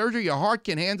have the surgery, your heart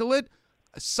can handle it,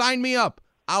 sign me up.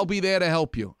 I'll be there to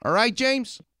help you. All right,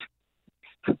 James?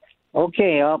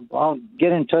 Okay, I'll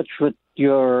get in touch with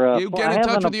your... you get in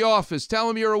touch with the office. Tell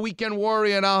them you're a weekend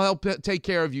warrior, and I'll help take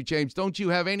care of you, James. Don't you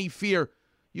have any fear.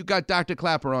 You got Dr.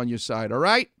 Clapper on your side, all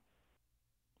right?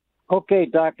 Okay,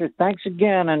 doctor. Thanks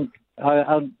again, and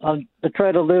I'll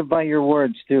try to live by your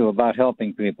words, too, about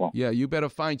helping people. Yeah, you better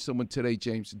find someone today,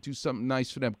 James, and do something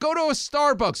nice for them. Go to a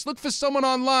Starbucks. Look for someone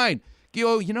online.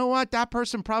 Go, you know what? That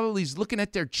person probably is looking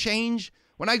at their change.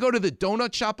 When I go to the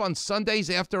donut shop on Sundays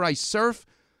after I surf,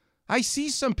 I see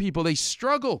some people, they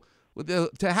struggle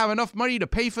to have enough money to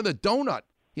pay for the donut.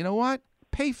 You know what?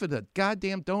 Pay for the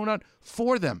goddamn donut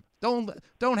for them.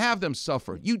 Don't have them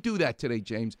suffer. You do that today,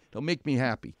 James. It'll make me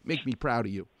happy. Make me proud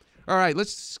of you. All right,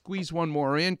 let's squeeze one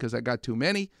more in because I got too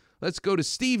many. Let's go to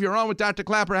Steve. You're on with Dr.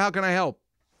 Clapper. How can I help?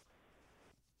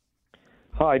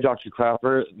 Hi, Dr.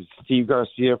 Clapper. It's Steve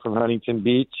Garcia from Huntington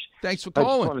Beach. Thanks for calling.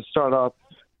 I just want to start off.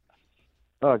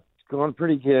 It's going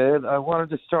pretty good. I wanted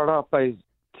to start off by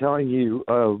telling you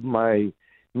my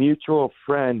mutual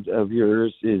friend of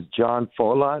yours is John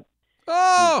Follett.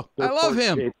 Oh, I love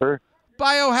him. Shaper.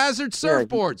 Biohazard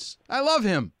Surfboards. I love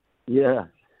him. Yeah.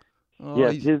 Oh,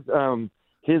 yeah,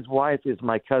 his wife is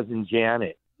my cousin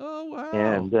Janet. Oh, wow.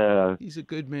 And he's a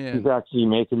good man. He's actually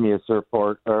making me a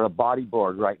surfboard or a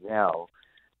bodyboard right now,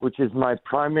 which is my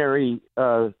primary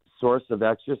source of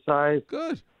exercise.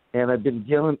 Good. And I've been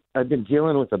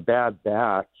dealing with a bad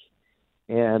back,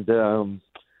 and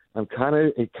it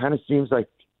kind of seems like,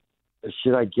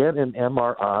 should I get an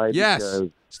MRI? Yes.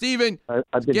 Stephen,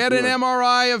 get an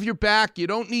MRI of your back. You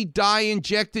don't need dye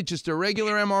injected, just a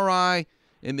regular MRI.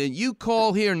 And then you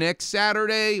call here next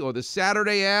Saturday or the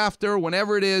Saturday after,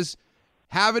 whenever it is,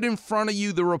 have it in front of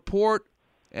you, the report,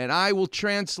 and I will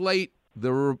translate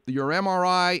your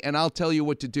MRI, and I'll tell you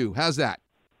what to do. How's that?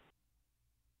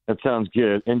 That sounds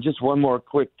good. And just one more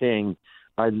quick thing.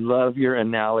 I love your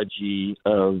analogy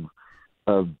of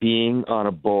being on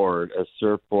a board, a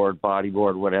surfboard,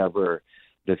 bodyboard, whatever.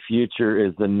 The future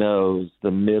is the nose,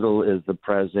 the middle is the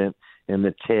present, and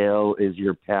the tail is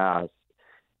your past.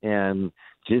 And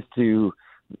just to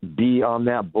be on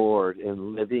that board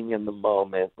and living in the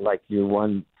moment, like your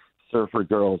one surfer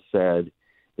girl said,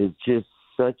 is just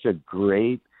such a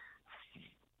great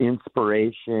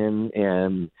inspiration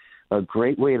and a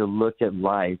great way to look at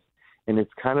life. And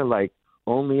it's kind of like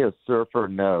only a surfer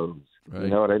knows. Right. You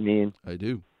know what I mean? I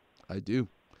do.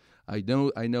 I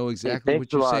know exactly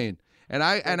what you're saying. And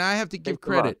I have to give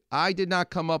credit. I did not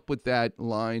come up with that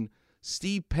line.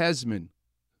 Steve Pesman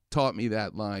taught me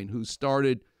that line, who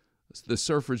started the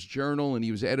Surfer's Journal, and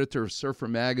he was editor of Surfer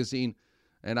Magazine.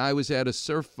 And I was at a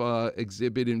surf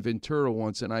exhibit in Ventura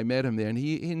once, and I met him there. And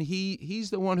he's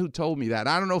the one who told me that.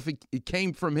 I don't know if it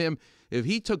came from him, if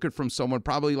he took it from someone,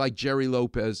 probably like Jerry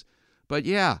Lopez. But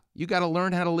yeah, you got to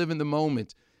learn how to live in the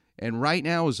moment. And right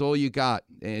now is all you got.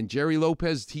 And Jerry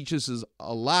Lopez teaches us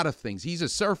a lot of things. He's a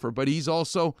surfer, but he's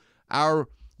also our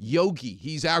yogi.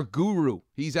 He's our guru.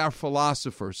 He's our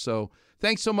philosopher. So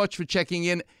thanks so much for checking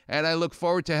in, and I look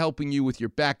forward to helping you with your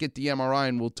back at the MRI,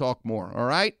 and we'll talk more, all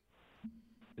right?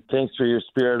 Thanks for your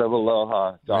spirit of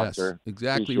aloha, doctor. Yes,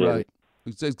 exactly Appreciate right.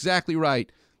 It's exactly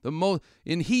right.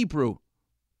 In Hebrew,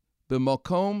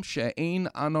 b'makom she'ein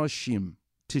anoshim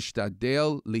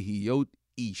tishtadel lihiyot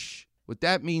ish. What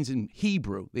that means in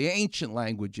Hebrew, the ancient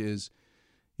language, is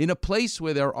in a place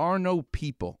where there are no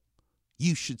people,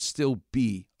 you should still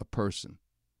be a person.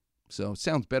 So it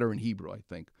sounds better in Hebrew, I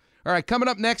think. All right, coming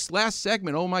up next, last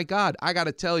segment. Oh, my God, I got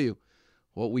to tell you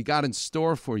what we got in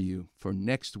store for you for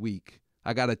next week.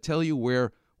 I got to tell you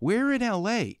where in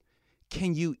L.A.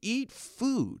 can you eat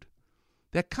food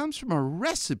that comes from a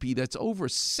recipe that's over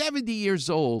 70 years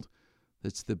old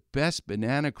that's the best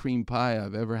banana cream pie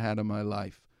I've ever had in my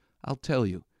life. I'll tell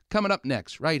you. Coming up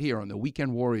next, right here on the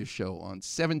Weekend Warrior Show on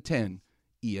 710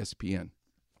 ESPN.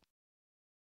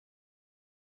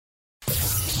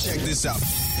 Check this out.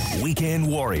 Weekend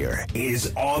Warrior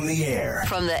is on the air.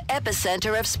 From the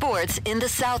epicenter of sports in the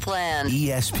Southland.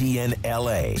 ESPN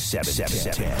LA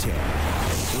 710.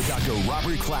 with Dr.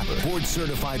 Robert Clapper,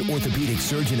 board-certified orthopedic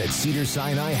surgeon at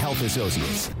Cedars-Sinai Health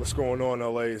Associates. What's going on,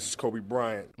 LA? This is Kobe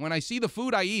Bryant. When I see the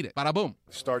food, I eat it. Bada boom.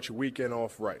 Start your weekend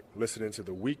off right. Listening to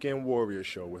the Weekend Warrior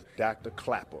Show with Dr.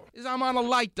 Clapper. I'm on a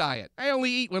light diet. I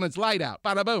only eat when it's light out.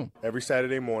 Bada boom. Every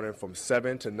Saturday morning from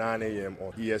 7 to 9 a.m.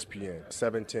 on ESPN,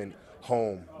 710,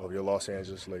 home of your Los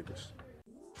Angeles Lakers.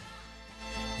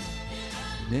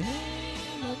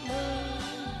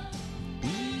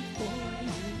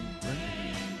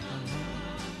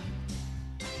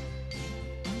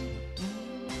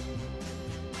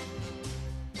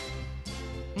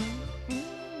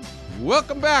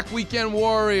 Welcome back, Weekend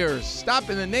Warriors.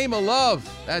 Stop in the name of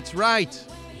love. That's right.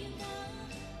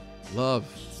 Love.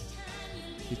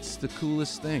 It's the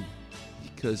coolest thing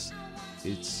because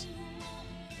it's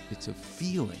a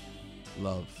feeling,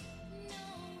 love.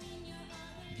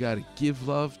 You got to give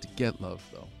love to get love,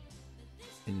 though.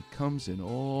 And it comes in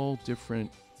all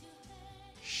different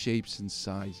shapes and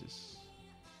sizes.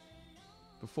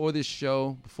 Before this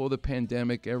show, before the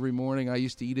pandemic, every morning I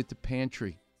used to eat at the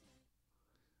pantry.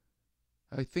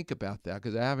 I think about that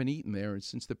because I haven't eaten there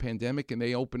since the pandemic, and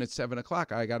they open at 7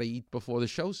 o'clock. I got to eat before the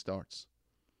show starts.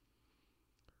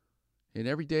 And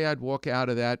every day I'd walk out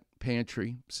of that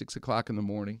pantry, 6 o'clock in the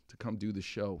morning, to come do the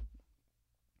show.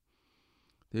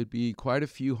 There'd be quite a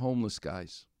few homeless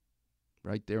guys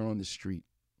right there on the street.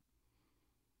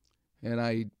 And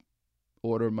I'd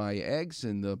order my eggs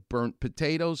and the burnt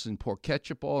potatoes and pour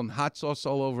ketchup all and hot sauce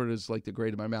all over it. It's like the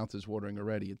grate of my mouth is watering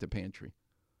already at the pantry.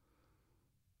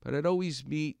 But I'd always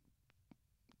meet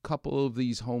a couple of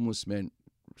these homeless men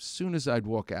as soon as I'd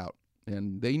walk out.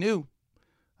 And they knew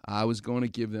I was going to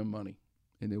give them money.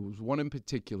 And there was one in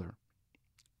particular,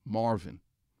 Marvin.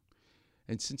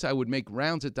 And since I would make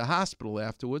rounds at the hospital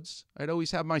afterwards, I'd always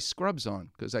have my scrubs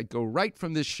on because I'd go right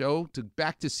from this show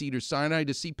back to Cedars-Sinai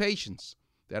to see patients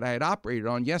that I had operated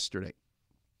on yesterday.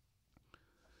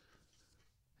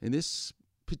 And this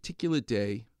particular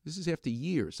day, this is after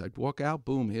years, I'd walk out,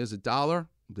 boom, here's $1.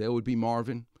 There would be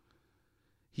Marvin.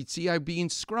 He'd see I'd be in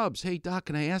scrubs. Hey, Doc,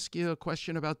 can I ask you a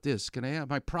question about this? Can I have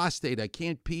my prostate? I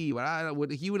can't pee.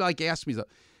 He would like ask me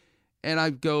something. And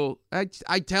I'd go,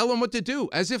 I'd tell him what to do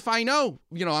as if I know.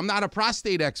 You know, I'm not a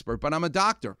prostate expert, but I'm a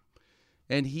doctor.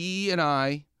 And he and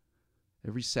I,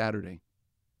 every Saturday.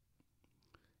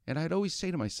 And I'd always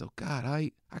say to myself, God,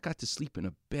 I got to sleep in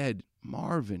a bed.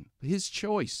 Marvin, his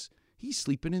choice. He's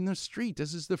sleeping in the street.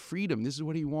 This is the freedom. This is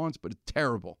what he wants, but it's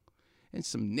terrible. And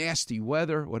some nasty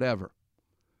weather, whatever.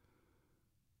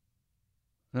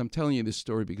 And I'm telling you this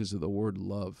story because of the word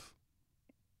love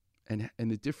and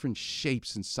the different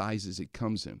shapes and sizes it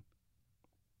comes in.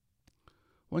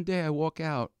 One day I walk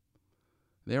out.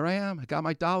 There I am. I got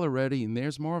my $1 ready, and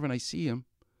there's Marvin. I see him.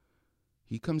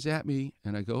 He comes at me,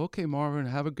 and I go, okay, Marvin,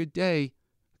 have a good day.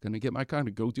 Going to get my car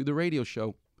to go do the radio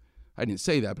show. I didn't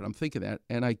say that, but I'm thinking that.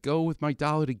 And I go with my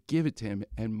 $1 to give it to him,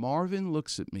 and Marvin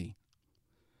looks at me.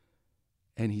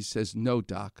 And he says, no,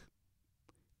 Doc,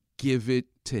 give it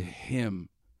to him.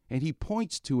 And he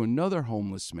points to another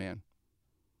homeless man.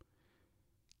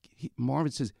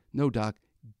 Marvin says, no, Doc,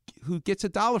 who gets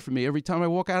 $1 from me every time I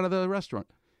walk out of the restaurant.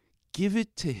 Give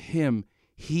it to him.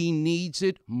 He needs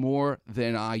it more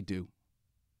than I do.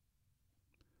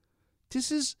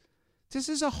 This is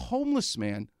a homeless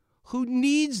man who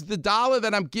needs the $1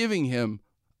 that I'm giving him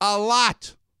a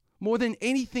lot, more than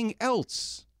anything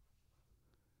else.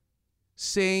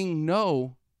 Saying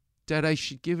no, that I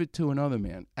should give it to another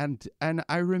man. And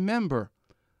I remember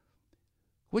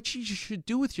what you should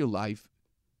do with your life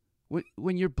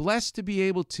when you're blessed to be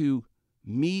able to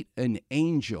meet an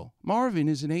angel. Marvin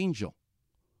is an angel.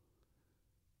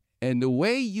 And the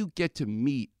way you get to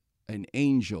meet an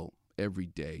angel every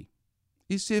day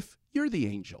is if you're the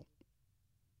angel.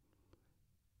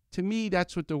 To me,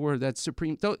 that's what the word, that's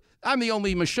supreme. I'm the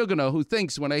only Meshuggah who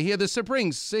thinks when I hear the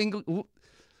Supremes sing,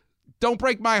 don't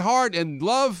break my heart and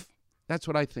love, that's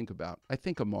what I think about. I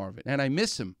think of Marvin. And I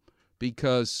miss him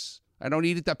because I don't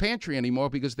eat at the pantry anymore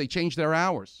because they changed their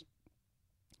hours.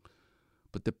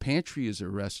 But the pantry is a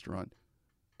restaurant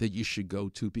that you should go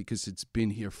to because it's been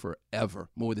here forever,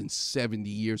 more than 70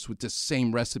 years with the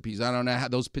same recipes. I don't know how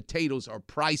those potatoes are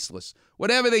priceless.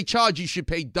 Whatever they charge, you should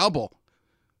pay double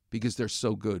because they're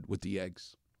so good with the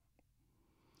eggs.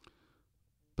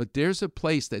 But there's a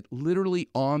place that literally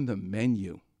on the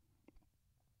menu,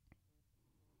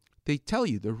 they tell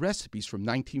you the recipes from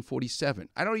 1947.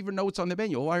 I don't even know what's on the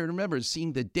menu. All I remember is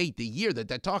seeing the date, the year that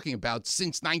they're talking about.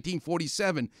 Since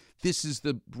 1947, this is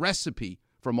the recipe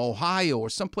from Ohio or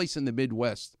someplace in the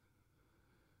Midwest.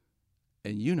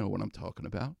 And you know what I'm talking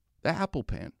about. The apple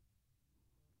pan.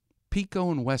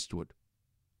 Pico and Westwood.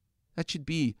 That should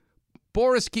be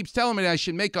Boris keeps telling me that I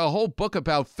should make a whole book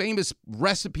about famous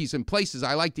recipes and places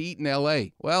I like to eat in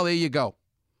L.A. Well, there you go.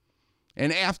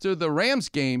 And after the Rams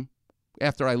game,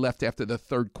 after I left after the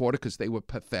third quarter because they were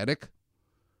pathetic,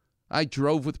 I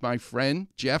drove with my friend,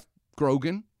 Jeff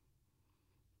Grogan,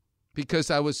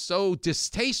 because I was so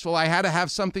distasteful, I had to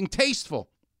have something tasteful.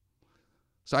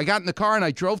 So I got in the car and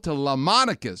I drove to La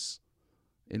Monica's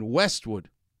in Westwood.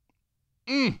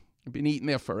 I've been eating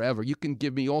there forever. You can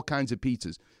give me all kinds of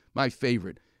pizzas. My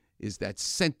favorite is that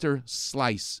center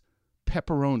slice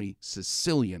pepperoni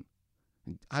Sicilian.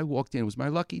 And I walked in. It was my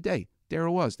lucky day. There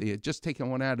it was. They had just taken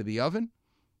one out of the oven.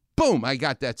 Boom, I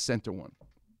got that center one.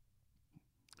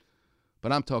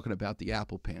 But I'm talking about the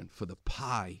apple pan for the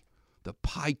pie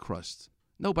crust.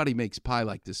 Nobody makes pie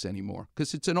like this anymore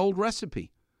because it's an old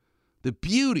recipe. The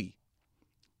beauty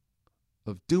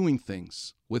of doing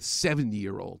things with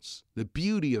 70-year-olds, the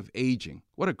beauty of aging.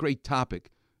 What a great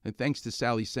topic. And thanks to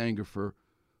Sally Sanger for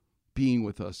being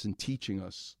with us and teaching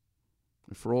us.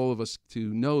 And for all of us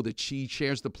to know that she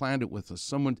shares the planet with us.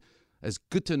 Someone as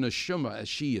good to neshama as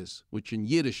she is, which in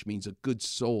Yiddish means a good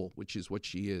soul, which is what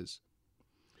she is.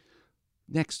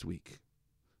 Next week's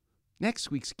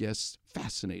guest,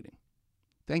 fascinating.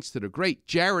 Thanks to the great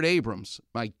Jared Abrams,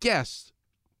 my guest,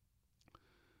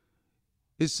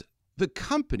 is the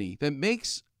company that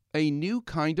makes a new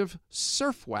kind of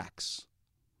surf wax,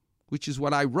 which is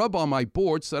what I rub on my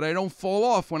board so that I don't fall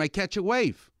off when I catch a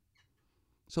wave.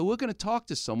 So we're going to talk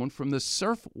to someone from the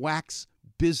surf wax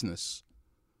business.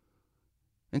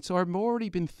 And so I've already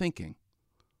been thinking,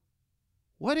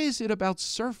 what is it about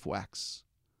surf wax?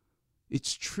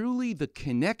 It's truly the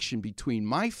connection between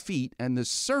my feet and the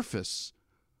surface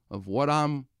of what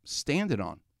I'm standing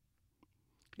on.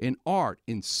 In art,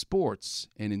 in sports,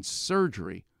 and in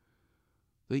surgery,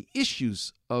 the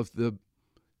issues of the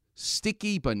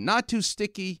sticky but not too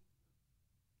sticky,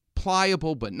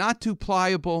 pliable but not too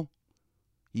pliable.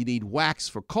 You need wax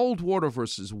for cold water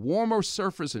versus warmer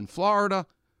surfers in Florida.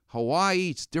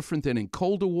 Hawaii, it's different than in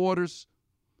colder waters.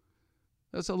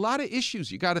 There's a lot of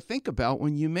issues you got to think about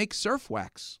when you make surf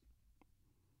wax.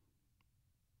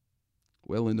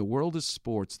 Well, in the world of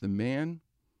sports, the man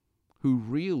who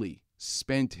really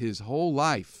spent his whole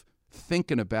life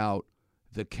thinking about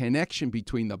the connection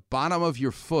between the bottom of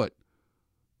your foot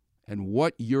and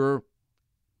what you're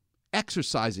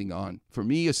exercising on. For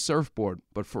me, a surfboard,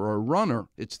 but for a runner,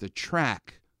 it's the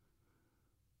track,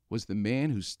 was the man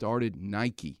who started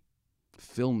Nike,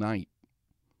 Phil Knight.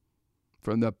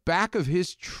 From the back of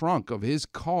his trunk of his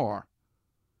car,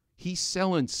 he's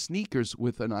selling sneakers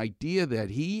with an idea that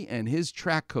he and his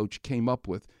track coach came up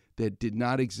with that did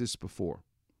not exist before.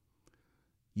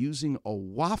 Using a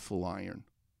waffle iron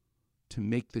to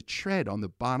make the tread on the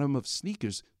bottom of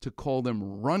sneakers to call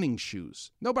them running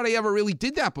shoes. Nobody ever really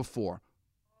did that before.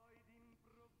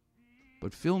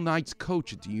 But Phil Knight's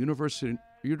coach at the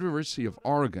University of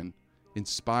Oregon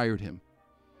inspired him.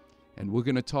 And we're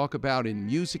going to talk about, in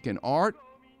music and art,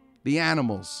 the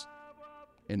Animals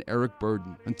and Eric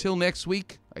Burdon. Until next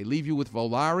week, I leave you with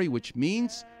Volare, which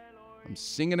means I'm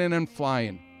singing and I'm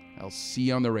flying. I'll see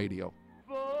you on the radio.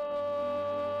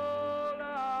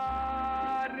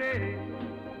 Volare.